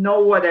 We know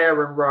what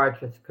Aaron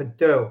Rodgers could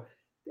do.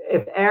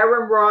 If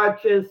Aaron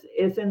Rodgers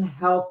isn't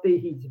healthy,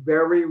 he's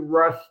very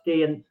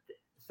rusty, and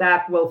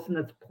Zach Wilson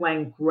is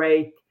playing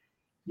great.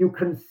 You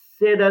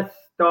consider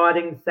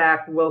starting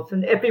Zach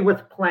Wilson if he was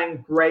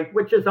playing great,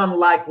 which is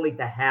unlikely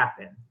to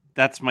happen.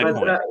 That's my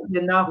point.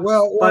 Wait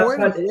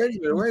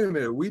a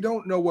minute. We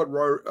don't know what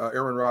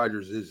Aaron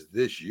Rodgers is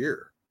this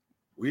year.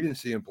 We didn't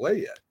see him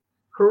play yet.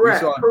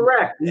 Correct.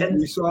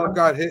 We saw him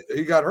got hit.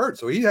 He got hurt,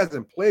 so he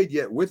hasn't played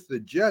yet with the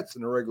Jets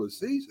in the regular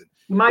season.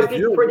 He might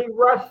be pretty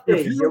rusty.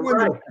 If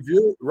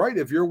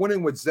you're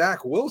winning with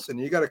Zach Wilson,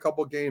 you got a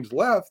couple games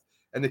left,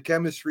 and the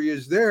chemistry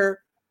is there.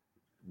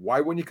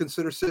 Why wouldn't you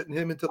consider sitting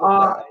him into the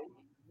playoffs?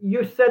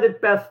 You said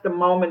it best a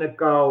moment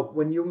ago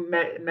when you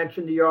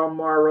mentioned the Earl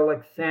Morrall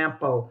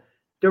example.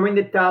 During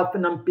the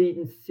Dolphin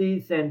unbeaten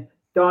season,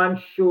 Don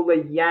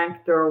Shula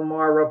yanked Earl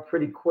Morrall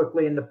pretty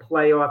quickly in the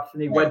playoffs,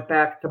 and he went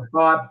back to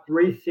Bob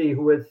Greasy,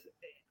 who was,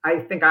 I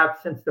think,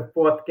 out since the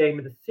fourth game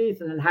of the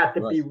season and had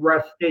to be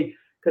rusty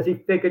because he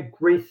figured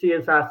Greasy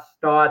is our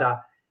starter.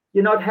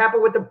 It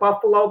happened with the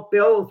Buffalo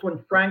Bills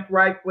when Frank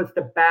Reich was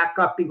the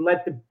backup. He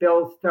led the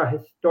Bills to a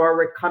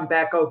historic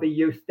comeback over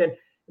Houston.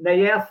 And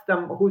they asked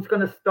him who's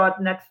going to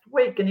start next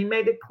week, and he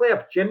made it clear,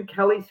 if Jim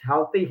Kelly's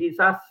healthy, he's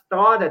our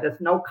starter.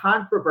 There's no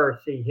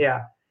controversy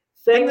here.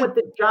 Same with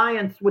the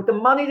Giants. With the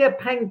money they're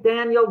paying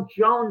Daniel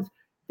Jones,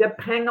 they're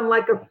paying him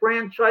like a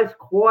franchise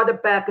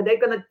quarterback. Are they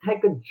going to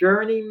take a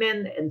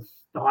journeyman and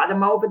start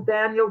him over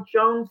Daniel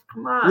Jones?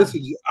 Come on.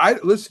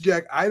 Listen,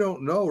 Jack, I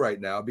don't know right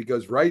now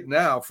because right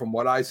now, from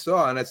what I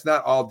saw, and it's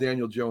not all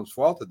Daniel Jones'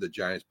 fault that the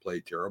Giants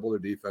played terrible. Their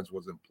defense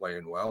wasn't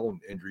playing well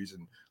and injuries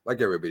and like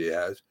everybody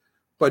has.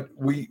 But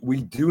we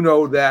do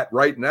know that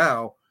right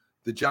now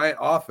the Giant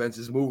offense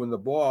is moving the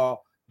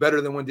ball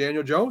better than when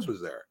Daniel Jones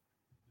was there.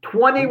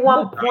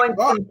 21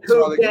 points in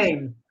 2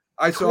 games.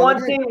 I saw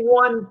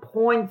 21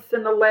 points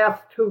in the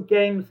last 2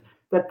 games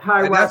that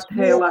Tyrod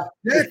Taylor.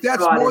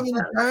 That's more than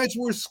the Giants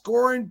were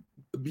scoring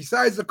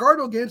besides the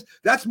Cardinal games.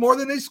 That's more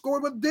than they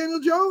scored with Daniel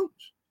Jones.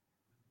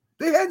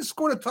 They hadn't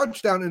scored a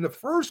touchdown in the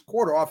first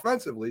quarter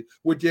offensively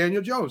with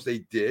Daniel Jones. They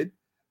did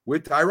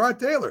with Tyrod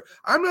Taylor.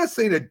 I'm not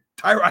saying that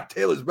Tyrod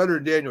Taylor is better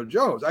than Daniel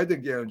Jones. I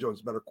think Daniel Jones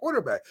is a better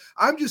quarterback.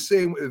 I'm just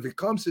saying if it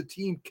comes to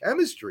team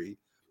chemistry,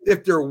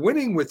 if they're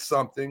winning with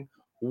something,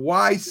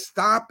 why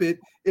stop it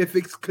if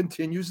it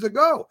continues to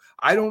go?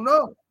 I don't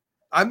know.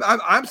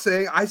 I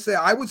say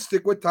I would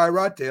stick with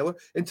Tyrod Taylor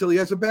until he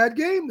has a bad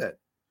game then.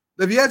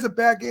 If he has a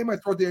bad game, I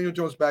throw Daniel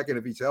Jones back in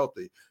if he's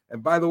healthy.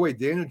 And by the way,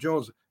 Daniel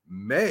Jones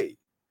may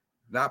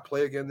not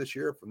play again this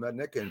year from that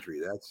neck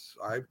injury.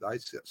 I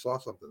saw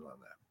something on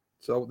that.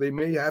 So they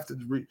may have to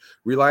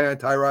rely on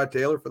Tyrod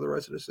Taylor for the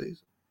rest of the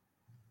season.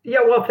 Yeah,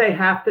 well, if they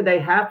have to, they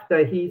have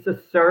to. He's a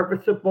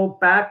serviceable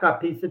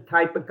backup. He's the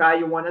type of guy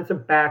you want as a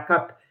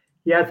backup.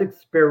 He has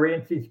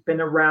experience. He's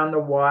been around a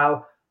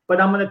while.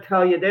 But I'm going to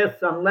tell you this,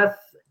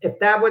 if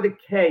that were the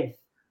case,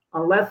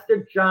 unless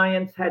the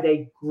Giants had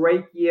a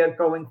great year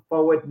going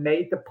forward,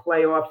 made the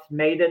playoffs,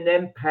 made an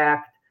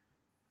impact,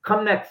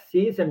 come next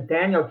season,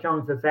 Daniel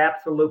Jones is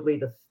absolutely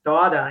the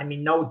starter. I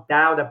mean, no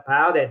doubt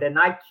about it. And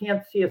I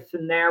can't see a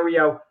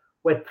scenario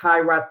where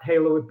Tyrod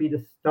Taylor would be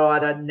the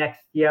starter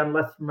next year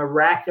unless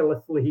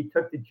miraculously he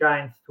took the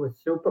Giants to a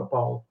Super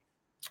Bowl.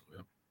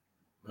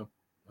 Yeah,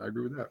 I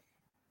agree with that.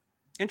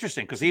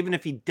 Interesting, because even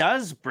if he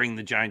does bring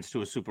the Giants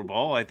to a Super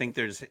Bowl, I think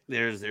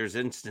there's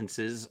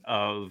instances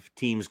of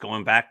teams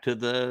going back to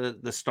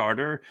the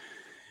starter.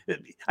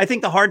 I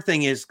think the hard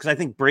thing is because I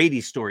think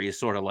Brady's story is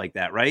sort of like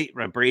that, right?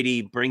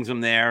 Brady brings him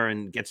there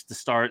and gets to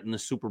start in the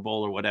Super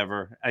Bowl or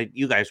whatever.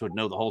 You guys would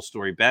know the whole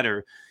story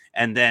better.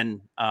 And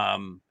then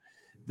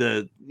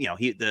the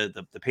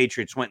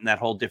Patriots went in that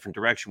whole different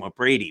direction with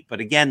Brady.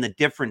 But again, the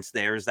difference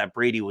there is that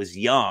Brady was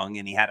young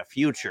and he had a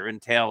future,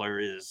 and Taylor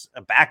is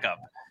a backup.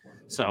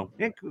 So,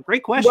 yeah,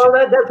 great question. Well,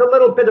 there's a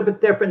little bit of a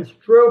difference.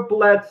 Drew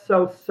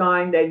Bledsoe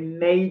signed a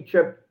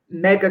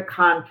mega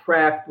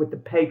contract with the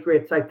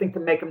Patriots, I think, to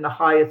make him the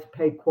highest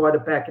paid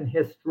quarterback in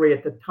history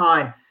at the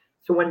time.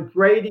 So when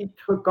Brady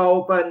took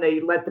over and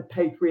they led the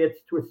Patriots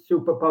to a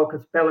Super Bowl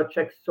because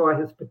Belichick saw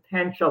his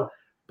potential,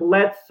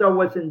 Bledsoe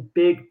was in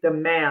big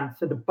demand.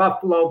 So the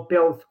Buffalo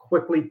Bills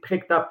quickly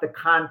picked up the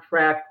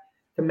contract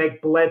to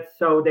make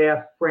Bledsoe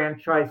their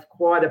franchise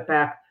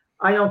quarterback.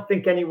 I don't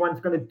think anyone's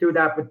going to do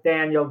that with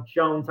Daniel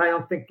Jones. I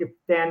don't think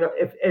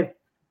if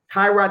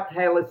Tyrod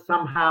Taylor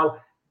somehow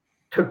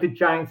took the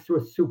Giants to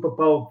a Super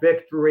Bowl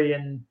victory,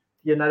 and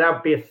that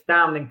would be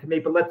astounding to me.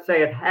 But let's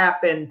say it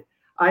happened,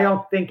 I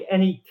don't think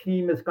any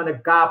team is going to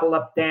gobble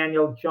up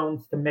Daniel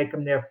Jones to make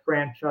him their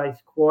franchise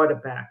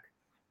quarterback.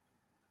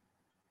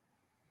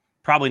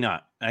 Probably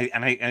not. Like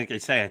I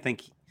say, I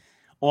think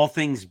all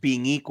things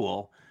being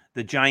equal,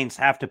 the Giants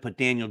have to put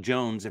Daniel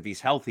Jones, if he's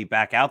healthy,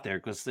 back out there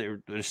because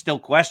there's still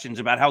questions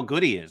about how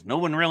good he is. No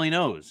one really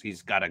knows.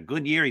 He's got a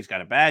good year. He's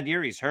got a bad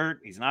year. He's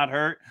hurt. He's not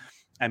hurt.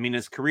 I mean,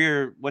 his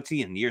career, what's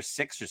he in, year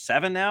 6 or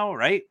 7 now,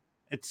 right?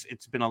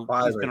 He's been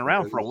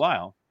around for a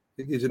while.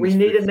 We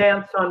need an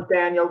answer on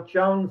Daniel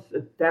Jones, a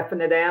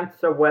definite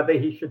answer, whether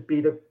he should be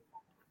the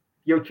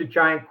future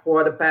Giant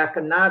quarterback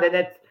or not.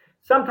 And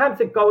sometimes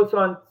it goes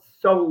on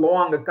so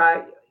long. A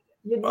guy,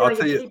 you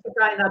keep a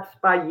guy in that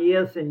spot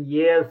years and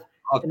years,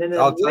 and then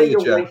you're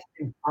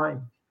wasting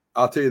time.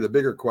 I'll tell you, the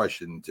bigger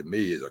question to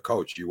me as a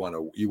coach, you want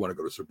to go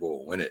to the Super Bowl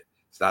and win it.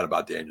 It's not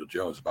about Daniel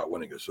Jones, it's about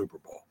winning a Super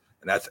Bowl.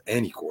 And that's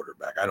any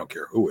quarterback. I don't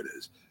care who it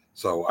is.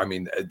 So, I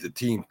mean, the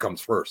team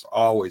comes first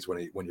always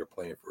when you're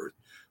playing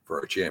for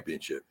a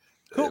championship.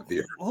 Who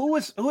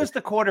was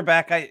the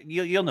quarterback?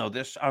 You'll know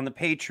this on the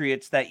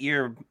Patriots that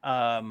year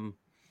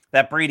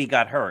that Brady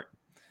got hurt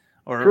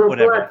or Drew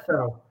whatever.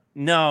 Bledsoe.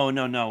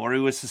 No, or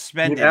he was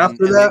suspended.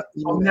 After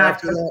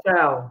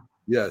that?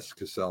 Yes,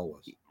 Cassell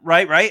was.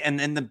 Right. And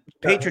then the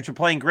Patriots were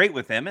playing great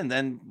with him. And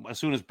then as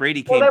soon as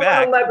Brady came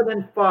back. They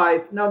went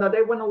 11-5. No,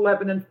 they went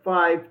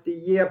 11-5 the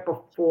year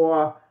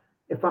before.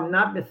 If I'm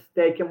not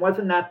mistaken,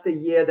 wasn't that the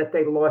year that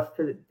they lost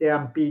to the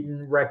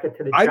unbeaten record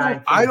to the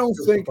Giants? I don't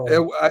think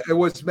it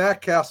was Matt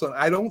Castle.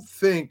 I don't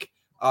think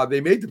they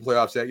made the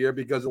playoffs that year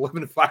because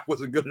 11-5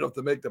 wasn't good enough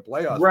to make the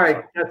playoffs.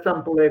 Right. That's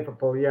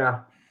unbelievable.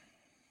 Yeah.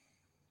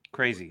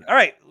 Crazy. All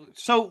right.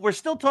 So we're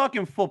still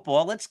talking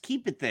football. Let's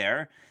keep it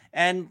there.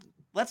 And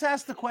let's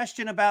ask the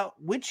question about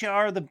which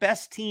are the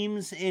best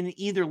teams in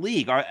either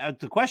league.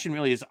 The question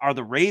really is, are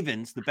the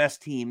Ravens the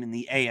best team in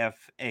the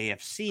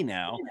AFC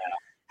now?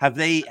 Have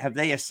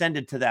they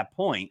ascended to that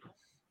point?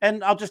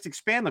 And I'll just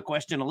expand the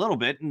question a little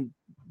bit. And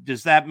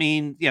does that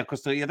mean,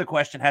 because the other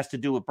question has to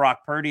do with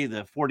Brock Purdy.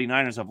 The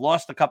 49ers have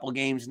lost a couple of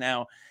games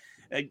now.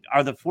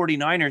 Are the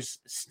 49ers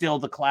still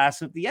the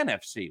class of the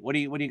NFC? What do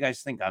you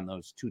guys think on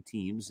those two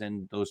teams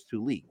and those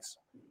two leagues,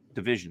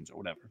 divisions or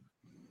whatever?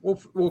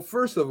 Well,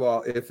 first of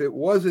all, if it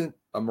wasn't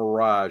a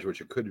mirage,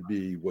 which it could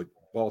be what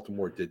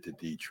Baltimore did to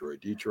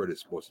Detroit. Detroit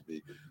is supposed to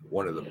be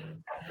one of the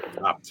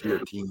top tier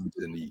teams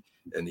in the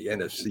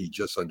NFC,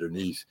 just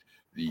underneath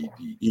the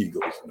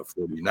Eagles and the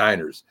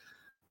 49ers.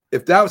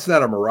 If that was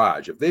not a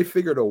mirage, if they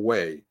figured a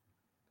way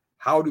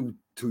how to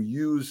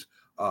use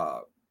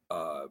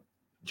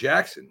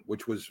Jackson,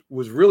 which was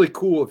really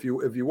cool. If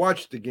you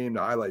watched the game,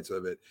 the highlights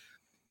of it,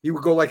 he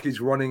would go like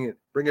he's running it,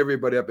 bring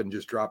everybody up and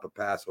just drop a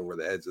pass over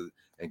the heads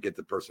and get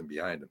the person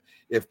behind him.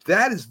 If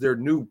that is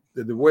the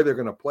way they're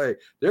going to play,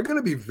 they're going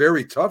to be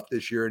very tough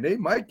this year, and they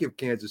might give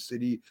Kansas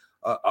City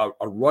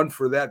a run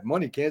for that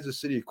money. Kansas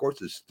City, of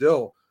course, is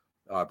still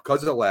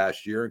because of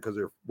last year and because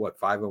they're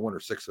 5-1 or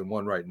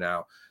 6-1 right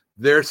now.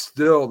 They're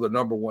still the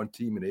number one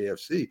team in the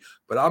AFC.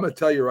 But I'm going to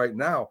tell you right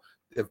now,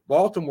 if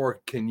Baltimore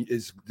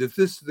if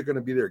this is going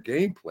to be their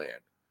game plan,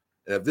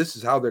 and if this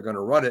is how they're going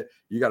to run it,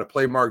 you got to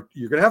play Mark.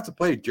 You're going to have to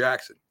play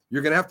Jackson.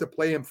 You're going to have to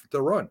play him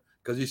to run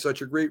because he's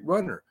such a great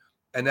runner.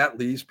 And that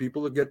leaves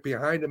people to get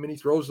behind him, and he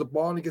throws the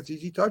ball and he gets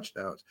easy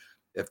touchdowns.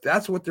 If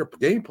that's what their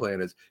game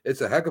plan is,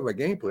 it's a heck of a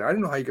game plan. I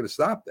don't know how you're going to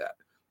stop that.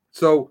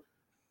 So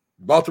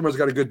Baltimore's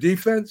got a good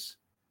defense,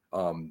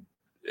 and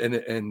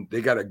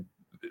they got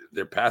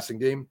their passing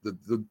game.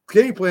 The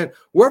game plan,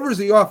 whoever's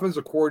the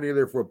offensive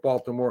coordinator for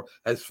Baltimore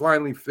has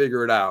finally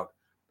figured out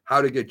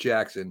how to get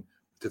Jackson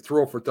to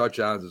throw for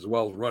touchdowns as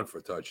well as run for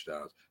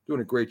touchdowns.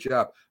 Doing a great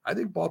job. I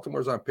think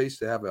Baltimore's on pace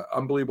to have an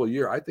unbelievable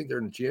year. I think they're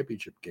in the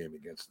championship game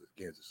against the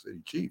Kansas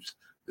City Chiefs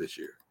this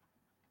year.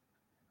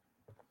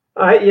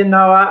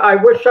 I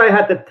wish I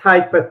had the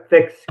type of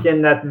thick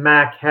skin that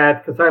Mac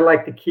had because I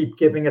like to keep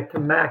giving it to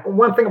Mac.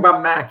 One thing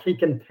about Mac, he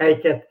can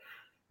take it.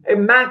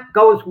 And Mac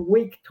goes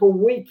week to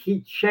week.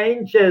 He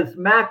changes.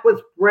 Mac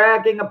was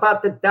bragging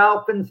about the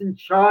Dolphins and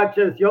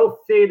Chargers. You'll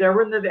see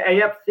they're in the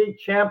AFC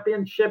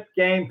Championship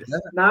game. Yeah.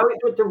 Now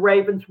he's with the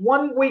Ravens.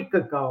 1 week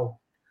ago,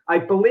 I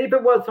believe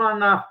it was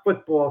on our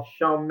football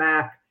show,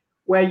 Mac,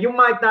 where you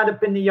might not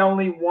have been the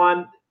only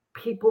one.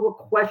 People were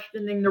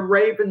questioning the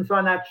Ravens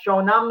on that show.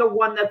 And I'm the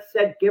one that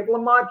said, give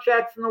Lamar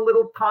Jackson a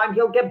little time.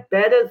 He'll get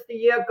better as the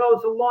year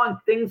goes along.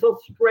 Things will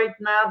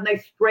straighten out, and they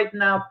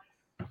straighten out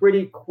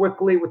pretty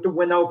quickly with the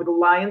win over the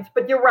Lions.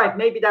 But you're right.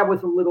 Maybe that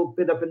was a little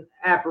bit of an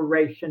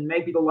aberration.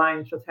 Maybe the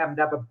Lions just happened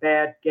to have a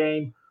bad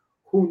game.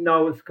 Who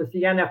knows? Because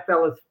the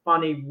NFL is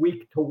funny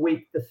week to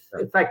week.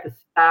 It's like the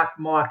stock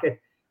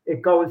market.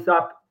 It goes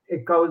up,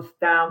 it goes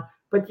down.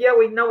 But, yeah,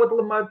 we know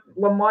what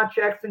Lamar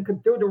Jackson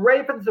could do. The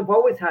Ravens have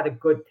always had a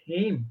good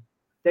team.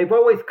 They've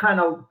always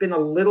kind of been a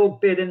little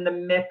bit in the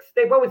mix.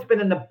 They've always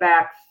been in the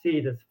back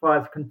seat as far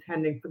as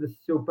contending for the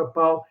Super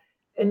Bowl.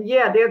 And,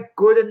 yeah, they're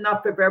good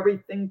enough if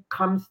everything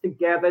comes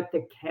together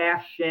to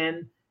cash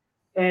in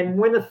and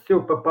win a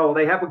Super Bowl.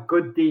 They have a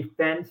good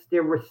defense.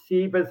 Their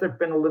receivers have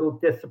been a little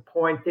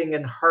disappointing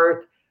and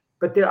hurt,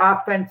 but their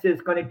offense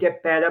is going to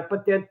get better,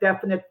 but they're a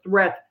definite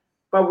threat.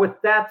 But with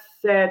that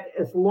said,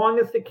 as long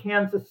as the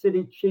Kansas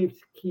City Chiefs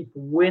keep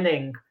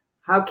winning,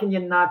 How can you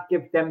not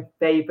give them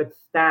favorite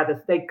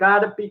status? They got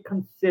to be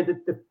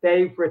considered the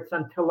favorites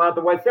until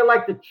otherwise. They're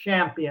like the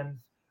champions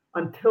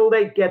until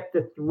they get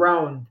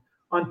dethroned,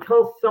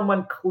 until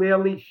someone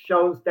clearly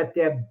shows that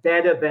they're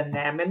better than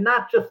them, and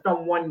not just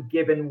on one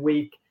given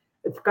week.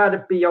 It's got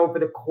to be over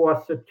the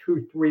course of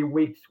 2-3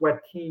 weeks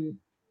where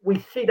we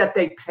see that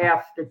they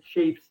pass the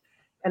Chiefs.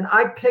 And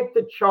I picked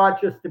the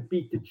Chargers to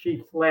beat the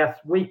Chiefs last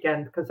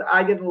weekend because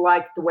I didn't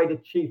like the way the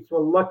Chiefs were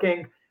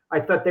looking. I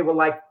thought they were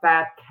like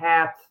fat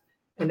cats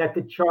and that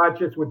the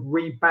Chargers would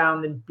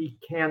rebound and beat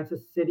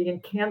Kansas City.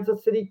 And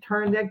Kansas City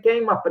turned their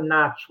game up a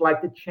notch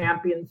like the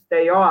champions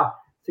they are.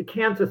 So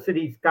Kansas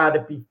City's got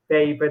to be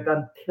favored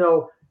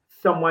until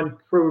someone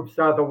proves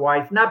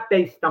otherwise, not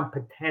based on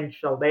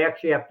potential. They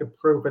actually have to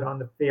prove it on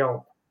the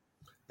field.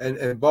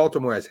 And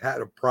Baltimore has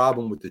had a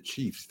problem with the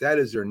Chiefs. That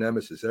is their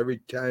nemesis. Every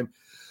time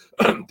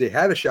they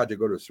had a shot to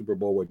go to the Super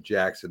Bowl with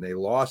Jackson, they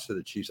lost to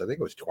the Chiefs. I think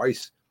it was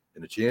twice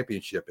in the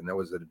championship, and that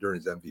was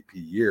during his MVP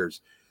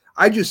years.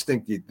 I just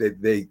think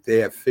they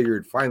have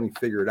finally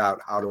figured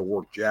out how to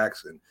work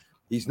Jackson.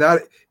 He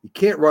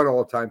can't run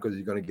all the time because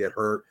he's going to get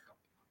hurt.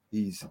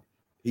 He's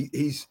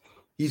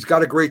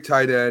got a great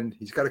tight end.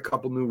 He's got a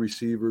couple new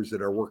receivers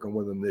that are working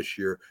with him this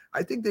year.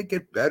 I think they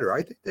get better.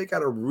 I think they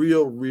got a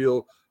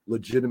real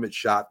legitimate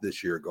shot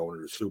this year going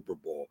to the Super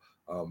Bowl.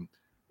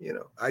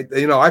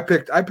 I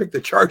picked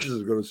the Chargers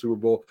to go to the Super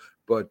Bowl,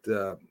 but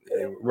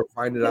we're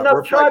finding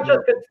out. Chargers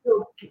could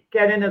still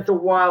get in as a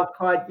wild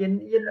card. You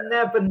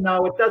never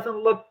know. It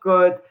doesn't look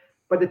good,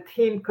 but a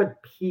team could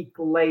peak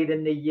late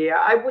in the year.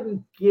 I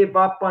wouldn't give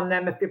up on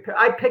them.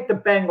 I picked the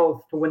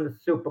Bengals to win the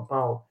Super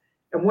Bowl.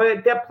 And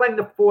they're playing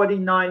the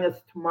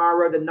 49ers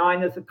tomorrow. The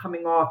Niners are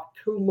coming off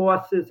 2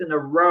 losses in a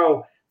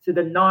row. So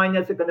the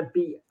Niners are going to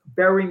be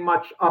very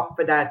much up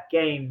for that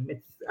game.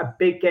 It's a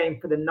big game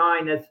for the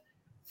Niners.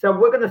 So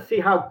we're going to see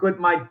how good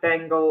my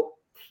Bengal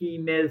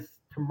team is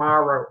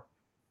tomorrow.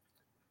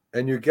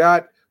 And you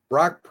got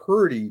Brock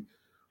Purdy,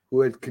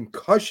 who had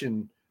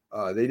concussion.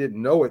 They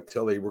didn't know it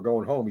till they were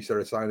going home. He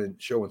started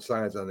showing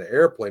signs on the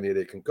airplane. He had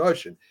a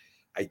concussion.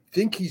 I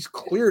think he's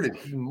cleared it.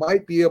 He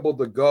might be able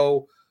to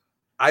go.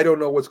 I don't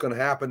know what's going to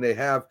happen. They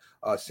have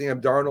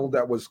Sam Darnold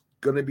that was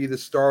going to be the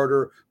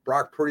starter.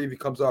 Brock Purdy, if he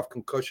comes off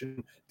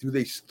concussion, do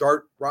they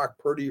start Brock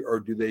Purdy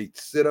or do they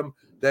sit him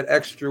that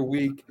extra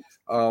week?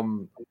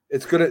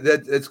 That's going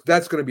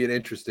to be an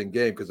interesting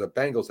game because the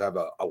Bengals have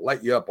a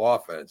light you up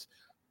offense.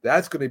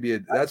 That's going to be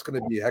a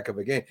heck of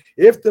a game.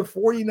 If the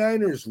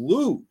 49ers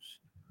lose,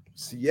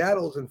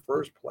 Seattle's in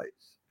first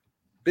place.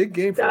 Big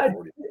game for the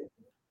 49ers.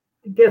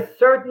 There's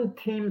certain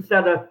teams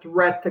that are a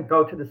threat to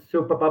go to the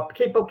Super Bowl.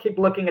 People keep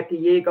looking at the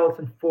Eagles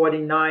and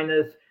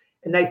 49ers,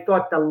 and they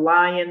thought the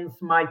Lions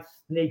might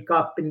sneak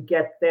up and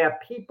get there.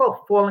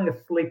 People falling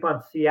asleep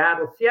on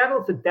Seattle.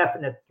 Seattle's a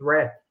definite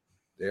threat.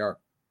 They are.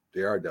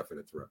 They are a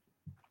definite threat.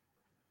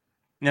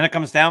 And then it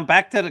comes down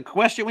back to the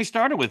question we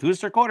started with.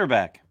 Who's their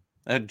quarterback?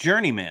 A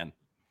journeyman.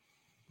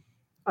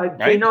 Right?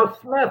 Geno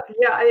Smith.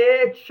 Yeah,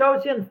 it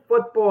shows you in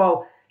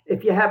football.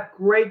 If you have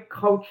great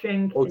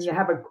coaching and you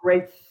have a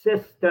great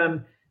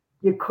system,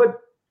 you could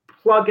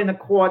plug in a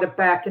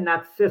quarterback in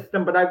that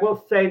system. But I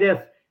will say this,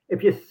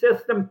 if your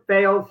system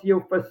fails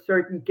you for a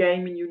certain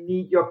game and you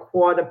need your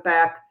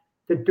quarterback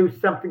to do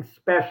something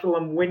special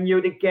and win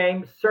you the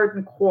game,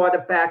 certain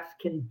quarterbacks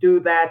can do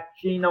that.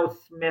 Geno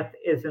Smith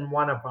isn't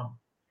one of them.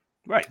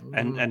 Right.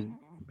 And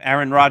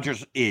Aaron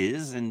Rodgers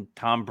is, and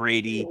Tom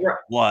Brady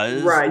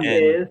was, right, and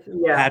is,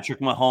 yeah.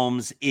 Patrick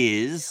Mahomes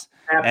is.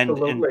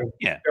 Absolutely. And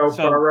yeah. Joe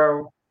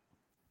Burrow.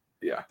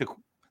 Yeah.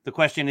 The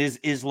question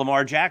is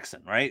Lamar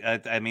Jackson, right?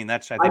 I mean,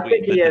 that's I think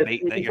the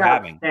debate He's that you're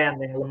having.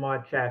 Outstanding,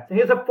 Lamar Jackson.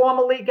 He's a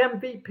former league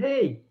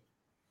MVP.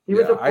 He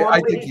was a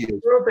former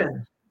league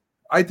proven.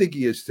 I think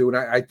he is too. And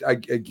I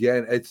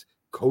again, it's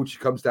coach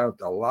comes down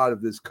to a lot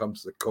of this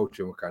comes to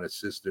coaching, what kind of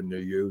system they're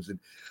using.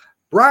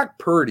 Brock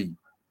Purdy,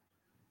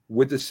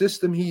 with the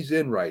system he's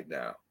in right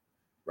now,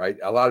 right?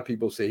 A lot of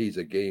people say he's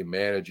a game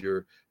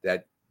manager,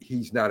 that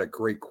he's not a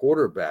great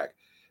quarterback.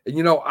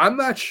 And, I'm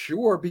not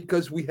sure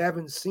because we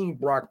haven't seen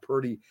Brock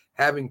Purdy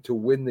having to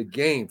win the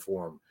game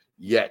for him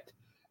yet.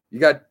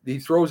 He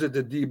throws it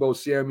to Deebo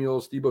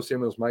Samuels. Deebo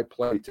Samuels might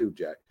play too,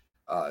 Jack,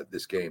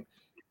 this game.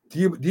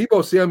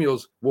 Deebo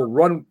Samuels will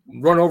run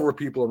over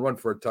people and run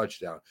for a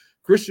touchdown.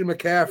 Christian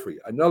McCaffrey,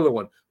 another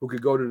one who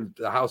could go to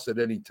the house at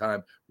any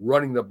time,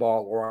 running the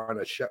ball or on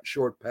a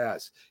short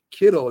pass.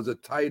 Kittle is a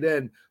tight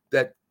end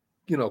that,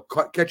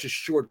 catches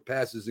short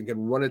passes and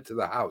can run it to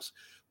the house.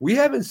 We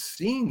haven't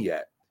seen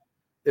yet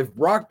if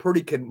Brock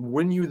Purdy can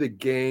win you the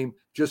game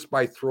just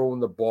by throwing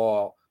the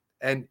ball,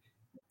 and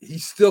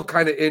he's still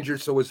kind of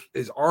injured, so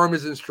his arm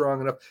isn't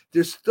strong enough.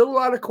 There's still a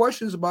lot of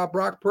questions about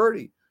Brock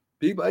Purdy.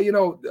 People,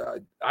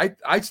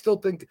 I still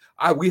think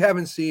we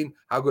haven't seen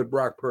how good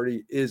Brock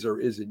Purdy is or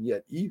isn't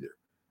yet either.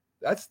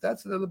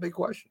 That's another big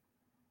question.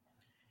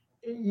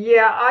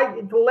 Yeah,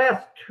 the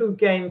last 2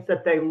 games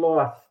that they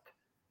lost,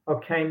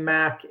 okay,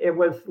 Mac, it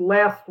was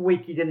last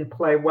week he didn't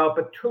play well,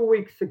 but 2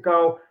 weeks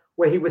ago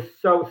where he was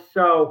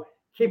so.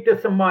 Keep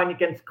this in mind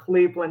against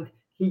Cleveland.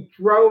 he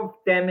drove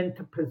them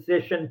into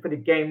position for the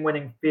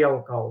game-winning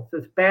field goals.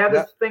 As bad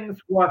as things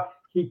were,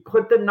 he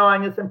put the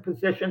Niners in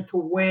position to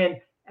win.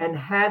 And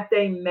had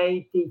they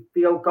made the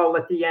field goal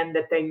at the end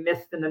that they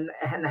missed, and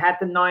had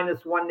the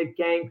Niners won the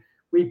game,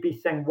 we'd be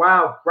saying,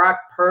 wow, Brock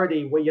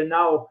Purdy,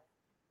 well,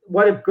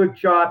 what a good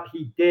job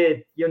he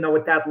did,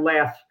 with that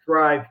last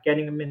drive,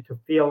 getting him into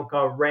field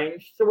goal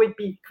range. So we'd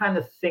be kind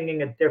of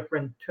singing a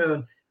different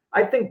tune.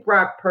 I think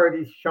Brock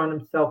Purdy's shown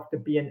himself to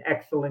be an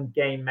excellent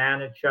game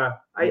manager.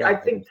 I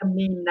think, to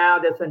me now,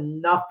 there's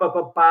enough of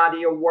a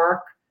body of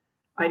work.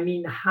 I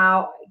mean,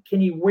 how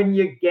can he win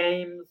your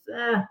games?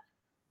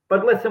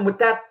 But listen, with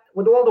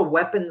all the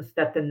weapons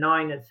that the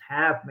Niners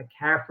have,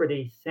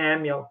 McCaffrey,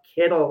 Samuel,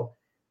 Kittle,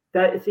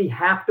 does he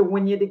have to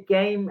win you the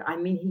game? I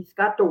mean, he's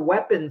got the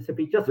weapons. If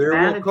he just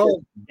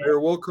manages.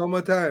 There will come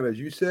a time, as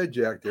you said,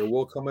 Jack, there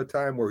will come a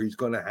time where he's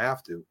going to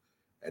have to.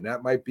 And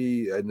that might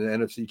be an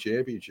NFC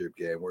Championship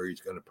game where he's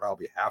going to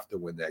probably have to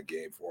win that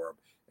game for him.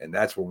 And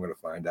that's what we're going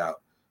to find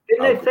out.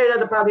 Didn't they say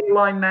that about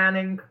Eli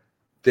Manning?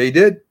 They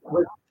did.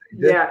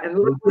 Yeah, and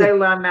look what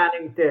Eli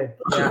Manning did.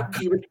 Yeah,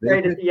 he was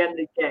great at the end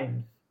of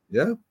games.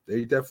 Yeah,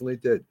 they definitely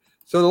did.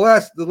 So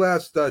the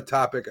last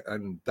topic,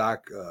 and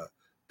Doc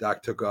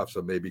took off,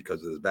 so maybe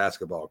because of the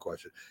basketball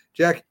question.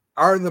 Jack,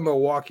 are the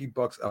Milwaukee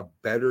Bucks a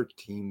better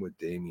team with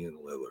Damian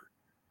Lillard?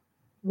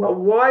 Well,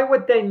 why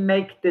would they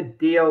make the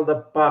deal,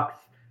 the Bucks,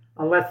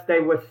 unless they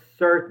were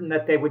certain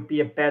that they would be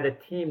a better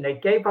team? They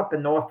gave up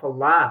an awful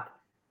lot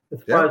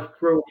as far as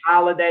Drew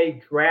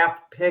Holiday,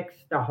 draft picks,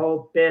 the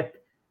whole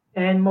bit.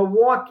 And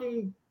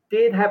Milwaukee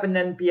did have an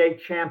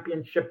NBA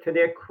championship to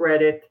their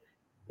credit.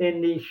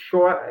 They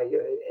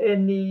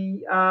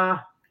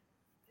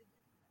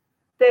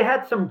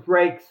had some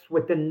breaks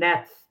with the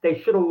Nets.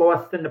 They should have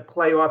lost in the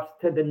playoffs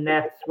to the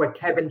Nets where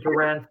Kevin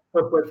Durant's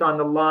foot was on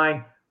the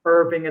line.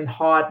 Irving and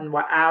Harden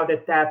were out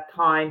at that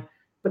time.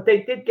 But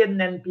they did get an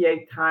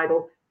NBA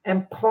title.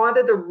 And part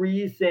of the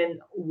reason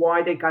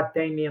why they got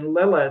Damian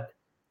Lillard,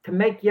 to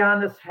make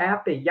Giannis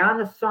happy.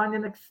 Giannis signed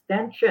an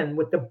extension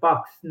with the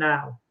Bucks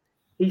now.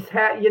 He's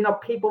had,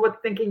 people were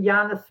thinking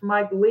Giannis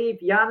might leave.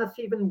 Giannis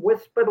even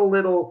whispered a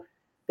little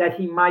that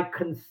he might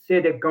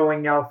consider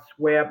going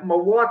elsewhere.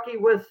 Milwaukee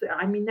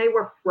they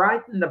were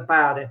frightened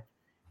about it.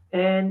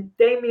 And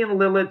Damian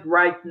Lillard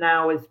right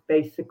now is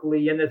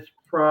basically in his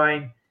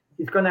prime.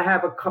 He's going to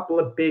have a couple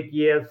of big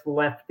years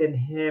left in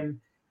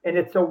him. And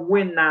it's a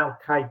win now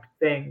type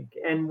thing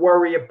and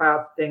worry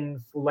about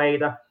things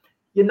later.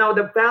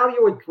 The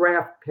value of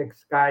draft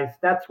picks, guys,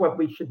 that's what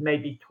we should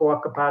maybe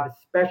talk about,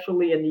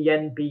 especially in the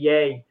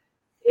NBA.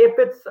 If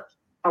it's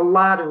a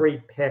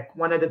lottery pick,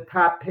 one of the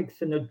top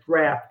picks in the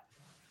draft,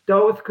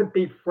 those could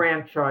be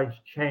franchise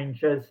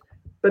changes.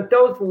 But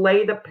those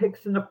later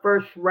picks in the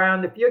first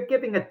round, if you're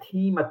giving a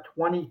team a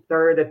 23rd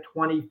or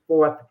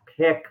 24th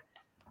pick,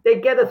 they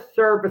get a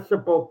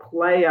serviceable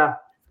player,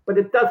 but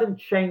it doesn't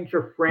change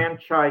your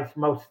franchise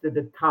most of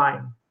the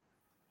time.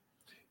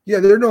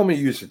 Yeah, they're normally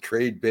used to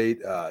trade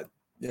bait.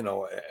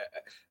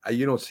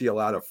 You don't see a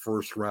lot of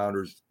first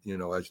rounders,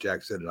 as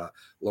Jack said,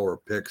 lower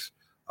picks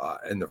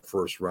in the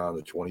first round.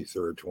 The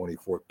 23rd,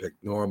 24th pick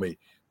normally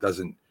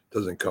doesn't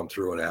come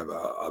through and have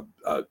a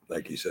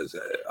like he says,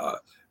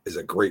 is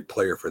a great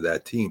player for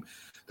that team.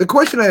 The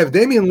question I have,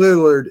 Damian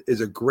Lillard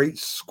is a great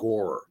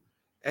scorer,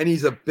 and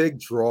he's a big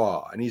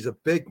draw, and he's a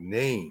big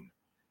name.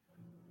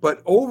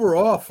 But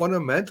overall,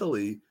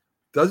 fundamentally,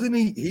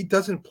 he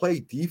doesn't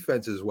play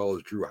defense as well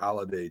as Drew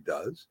Holiday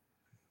does.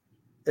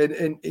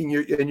 And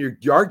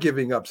you're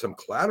giving up some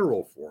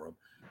collateral for him.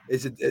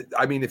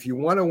 If you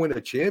want to win a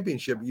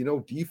championship,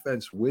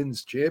 defense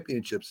wins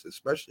championships,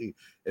 especially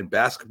in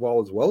basketball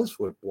as well as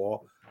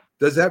football.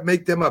 Does that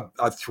make them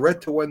a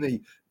threat to win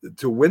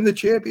the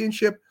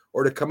championship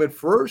or to come in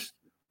first?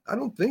 I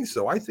don't think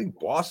so. I think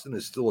Boston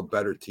is still a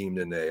better team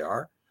than they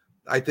are.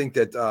 I think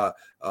that the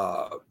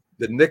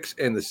Knicks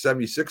and the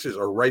 76ers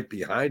are right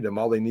behind them.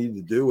 All they need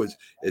to do is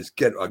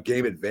get a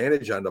game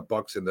advantage on the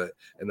Bucks in the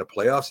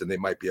playoffs, and they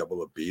might be able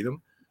to beat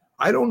them.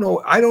 I don't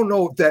know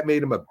if that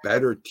made them a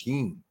better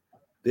team.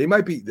 They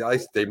might be.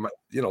 Damian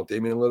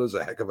Lillard's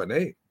a heck of a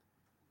name.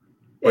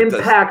 But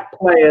Impact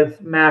players,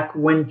 Mac,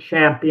 win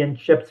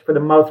championships for the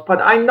most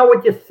part. I know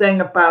what you're saying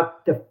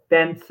about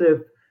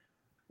defensively.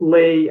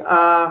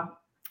 You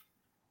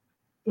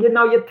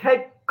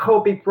take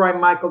Kobe Bryant,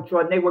 Michael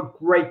Jordan, they were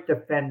great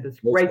defenders,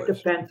 great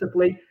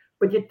defensively.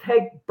 But you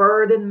take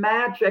Bird and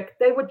Magic,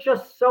 they were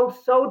just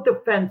so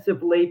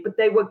defensively, but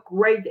they were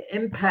great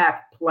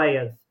impact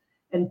players.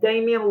 And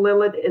Damian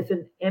Lillard is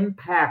an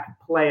impact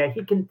player.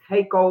 He can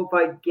take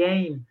over a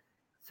game.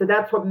 So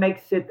that's what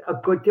makes it a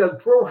good deal.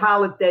 Drew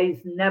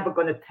Holiday's never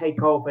going to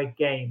take over a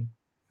game.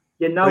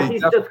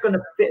 He's just going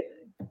to fit.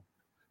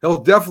 He'll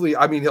definitely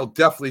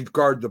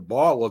guard the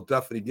ball. He'll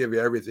definitely give you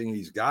everything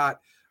he's got.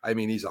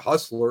 He's a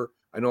hustler.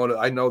 I know that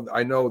I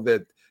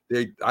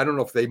don't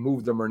know if they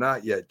moved them or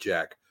not yet,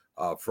 Jack,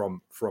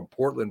 from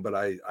Portland, but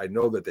I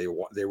know that they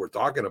were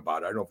talking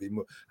about it. I don't know if he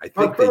moved. I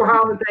think Drew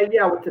Holiday,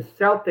 with the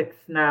Celtics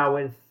now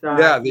is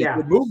they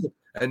moved him.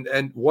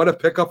 And what a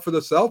pickup for the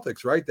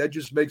Celtics, right? That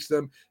just makes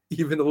them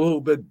even a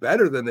little bit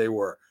better than they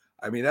were.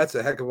 I mean, that's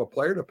a heck of a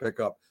player to pick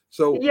up.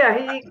 So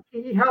yeah,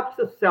 he helps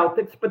the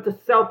Celtics, but the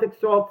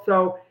Celtics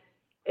also,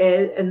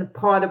 and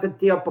part of the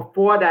deal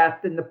before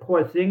that, in the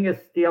Porzingis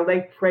deal,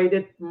 they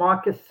traded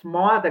Marcus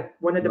Smart,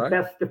 one of the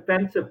best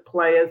defensive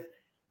players.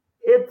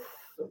 It's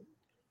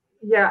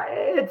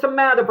it's a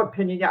matter of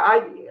opinion. Yeah,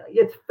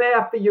 it's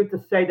fair for you to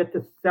say that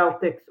the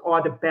Celtics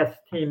are the best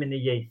team in the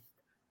East.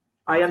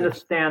 I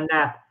understand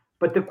that.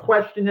 But the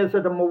question is,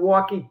 are the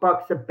Milwaukee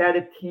Bucks a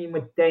better team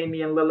with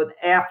Damian Lillard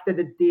after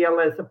the deal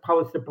as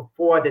opposed to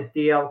before the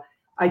deal?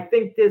 I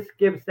think this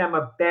gives them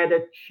a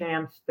better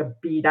chance to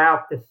beat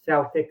out the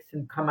Celtics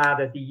and come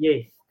out of the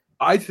East.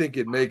 I think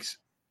it makes,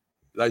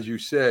 as you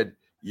said,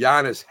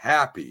 Giannis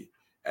happy.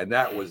 And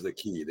that was the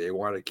key. They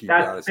want to keep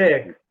Giannis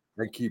happy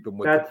and keep him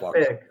with the Bucks.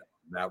 Big.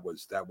 That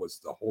was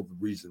the whole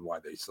reason why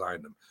they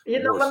signed him.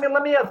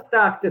 Let me ask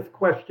Doc this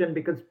question,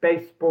 because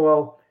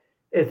baseball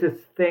is this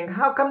thing.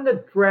 How come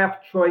the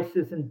draft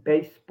choices in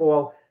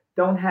baseball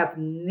don't have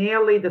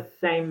nearly the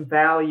same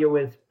value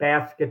as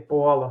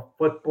basketball or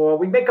football?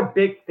 We make a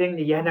big thing,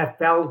 the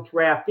NFL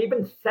draft.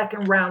 Even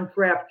second-round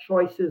draft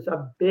choices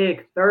are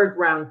big,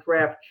 third-round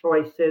draft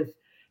choices.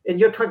 And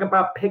you're talking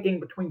about picking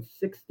between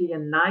 60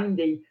 and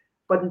 90.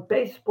 But in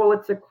baseball,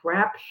 it's a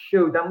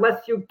crapshoot.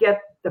 Unless you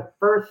get the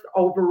first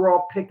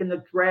overall pick in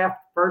the draft,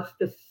 first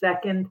to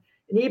second,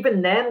 and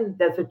even then,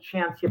 there's a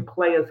chance your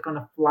player's going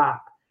to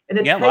flop. And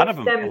it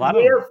takes them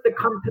years to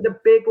come to the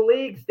big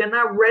leagues. They're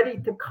not ready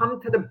to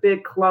come to the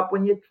big club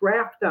when you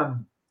draft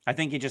them. I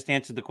think you just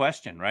answered the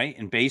question, right?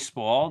 In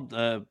baseball,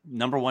 the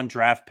number one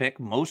draft pick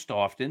most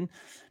often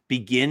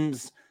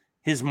begins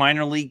his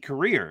minor league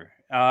career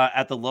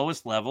at the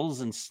lowest levels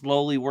and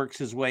slowly works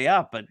his way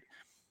up. But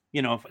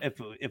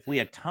if we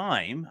had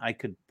time, I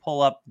could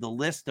pull up the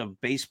list of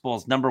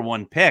baseball's number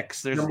one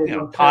picks. There's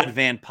Todd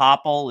Van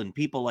Poppel and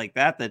people like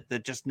that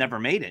just never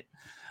made it.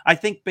 I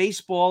think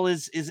baseball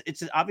it's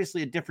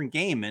obviously a different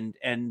game,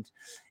 and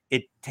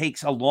it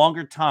takes a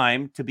longer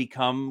time to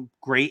become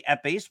great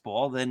at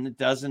baseball than it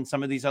does in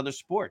some of these other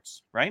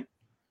sports, right?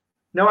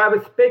 No, I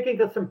was speaking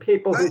to some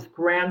people whose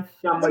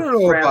grandson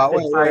was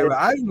drafted.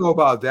 I don't know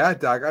about that,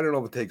 Doc. I don't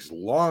know if it takes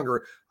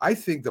longer. I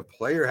think the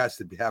player has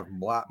to have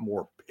a lot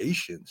more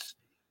patience.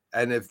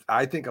 And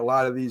I think a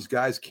lot of these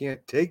guys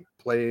can't take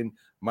playing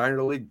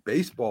minor league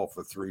baseball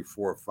for 3,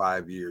 4,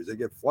 5 years. They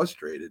get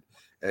frustrated.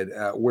 And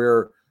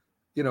where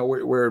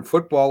in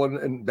football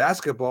and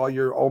basketball,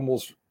 you're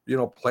almost,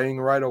 playing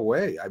right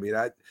away. I mean,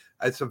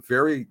 it's a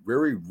very,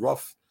 very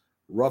rough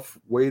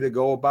way to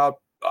go about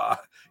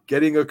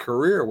getting a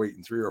career,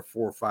 waiting 3 or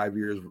 4 or 5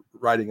 years,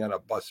 riding on a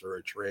bus or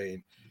a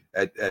train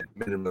at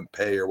minimum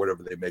pay or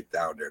whatever they make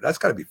down there. That's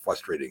got to be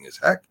frustrating as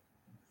heck.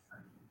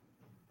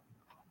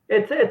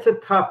 It's a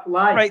tough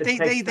life. Right. They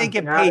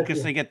get paid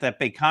because they get that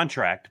big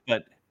contract.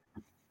 But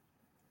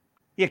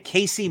yeah,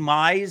 Casey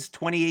Mize,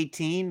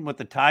 2018 with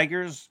the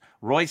Tigers,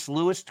 Royce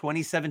Lewis,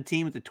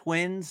 2017 with the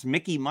Twins,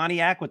 Mickey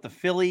Moniak with the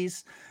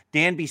Phillies,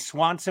 Danby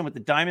Swanson with the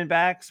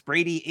Diamondbacks,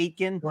 Brady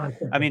Aitken.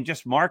 I mean,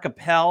 just Mark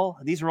Appel.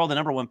 These are all the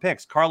number one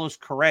picks. Carlos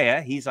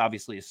Correa, he's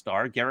obviously a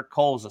star. Garrett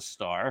Cole's a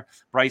star.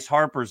 Bryce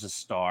Harper's a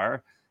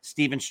star.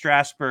 Steven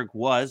Strasburg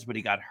was, but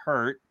he got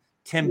hurt.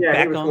 Tim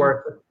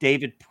Beckham,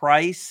 David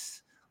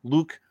Price,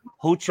 Luke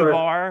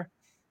Hochevar,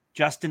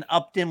 Justin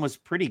Upton was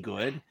pretty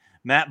good.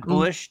 Matt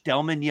Bush,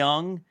 Delman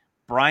Young,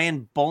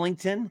 Brian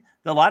Bullington,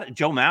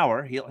 Joe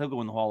Mauer, he'll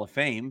go in the Hall of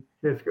Fame.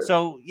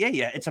 So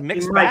yeah, it's a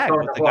mixed bag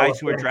with the guys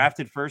who are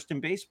drafted first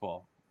in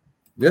baseball.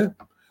 Yeah.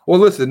 Well,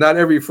 listen, not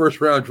every first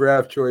round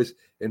draft choice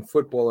in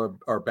football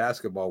or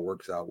basketball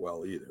works out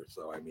well either.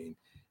 So I mean,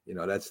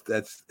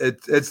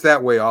 it's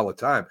that way all the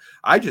time.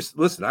 I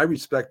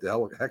respect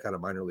the heck out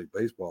of minor league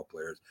baseball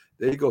players.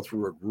 They go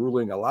through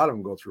a lot of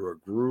them go through a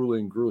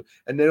grueling,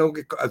 and they don't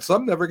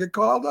some never get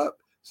called up.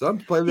 Some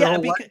play their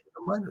whole life in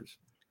the minors.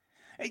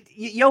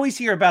 You always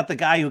hear about the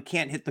guy who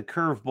can't hit the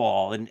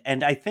curveball,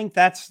 and I think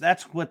that's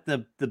what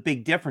the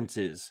big difference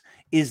is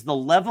the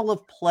level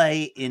of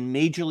play in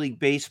Major League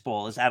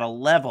Baseball is at a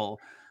level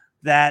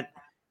that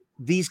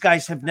these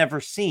guys have never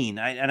seen.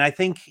 And I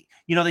think,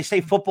 they say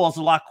football is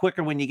a lot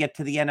quicker when you get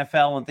to the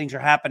NFL and things are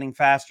happening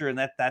faster,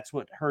 and that's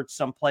what hurts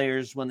some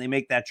players when they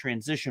make that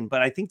transition.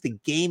 But I think the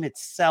game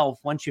itself,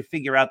 once you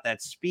figure out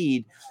that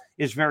speed,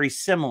 is very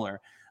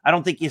similar. I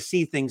don't think you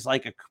see things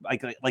like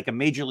a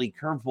major league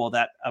curveball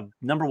that a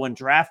number one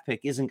draft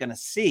pick isn't going to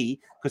see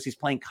because he's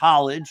playing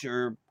college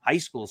or high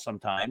school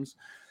sometimes.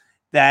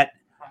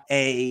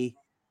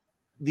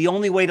 The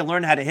only way to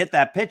learn how to hit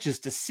that pitch is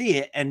to see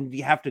it, and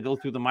you have to go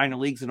through the minor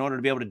leagues in order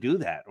to be able to do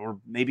that, or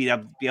maybe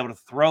to be able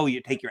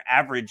to take your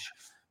average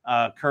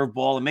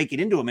curveball and make it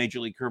into a major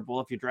league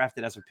curveball if you're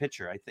drafted as a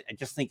pitcher. I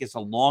just think it's a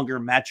longer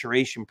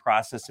maturation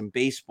process in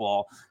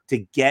baseball to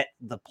get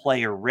the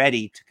player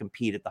ready to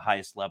compete at the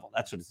highest level.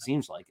 That's what it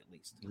seems like, at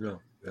least.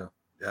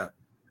 Yeah.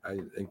 I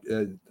think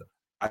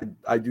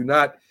I do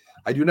not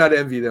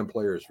envy them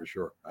players for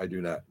sure. I do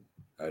not.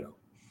 I don't.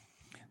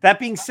 That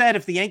being said,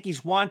 if the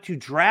Yankees want to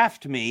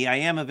draft me, I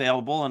am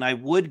available, and I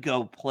would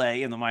go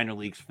play in the minor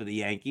leagues for the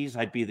Yankees.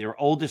 I'd be their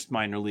oldest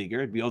minor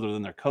leaguer. I'd be older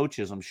than their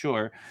coaches, I'm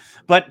sure.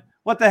 But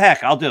what the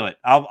heck? I'll do it.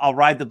 I'll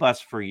ride the bus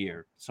for a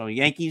year. So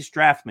Yankees,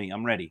 draft me.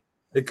 I'm ready.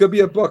 It could be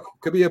a book.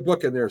 Could be a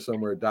book in there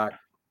somewhere, Doc.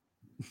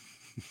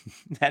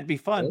 That'd be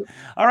fun.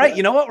 All right.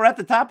 You know what? We're at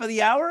the top of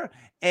the hour.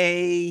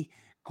 A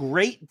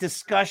great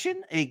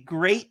discussion, a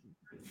great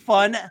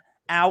fun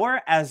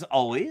hour as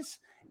always.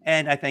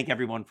 And I thank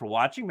everyone for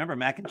watching. Remember,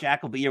 Mac and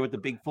Jack will be here with the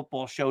Big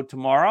Football Show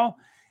tomorrow.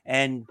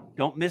 And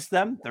don't miss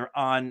them. They're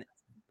on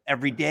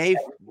every day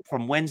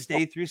from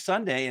Wednesday through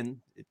Sunday. And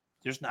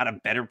there's not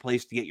a better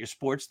place to get your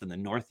sports than the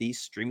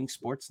Northeast Streaming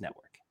Sports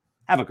Network.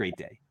 Have a great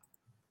day.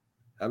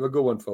 Have a good one, folks.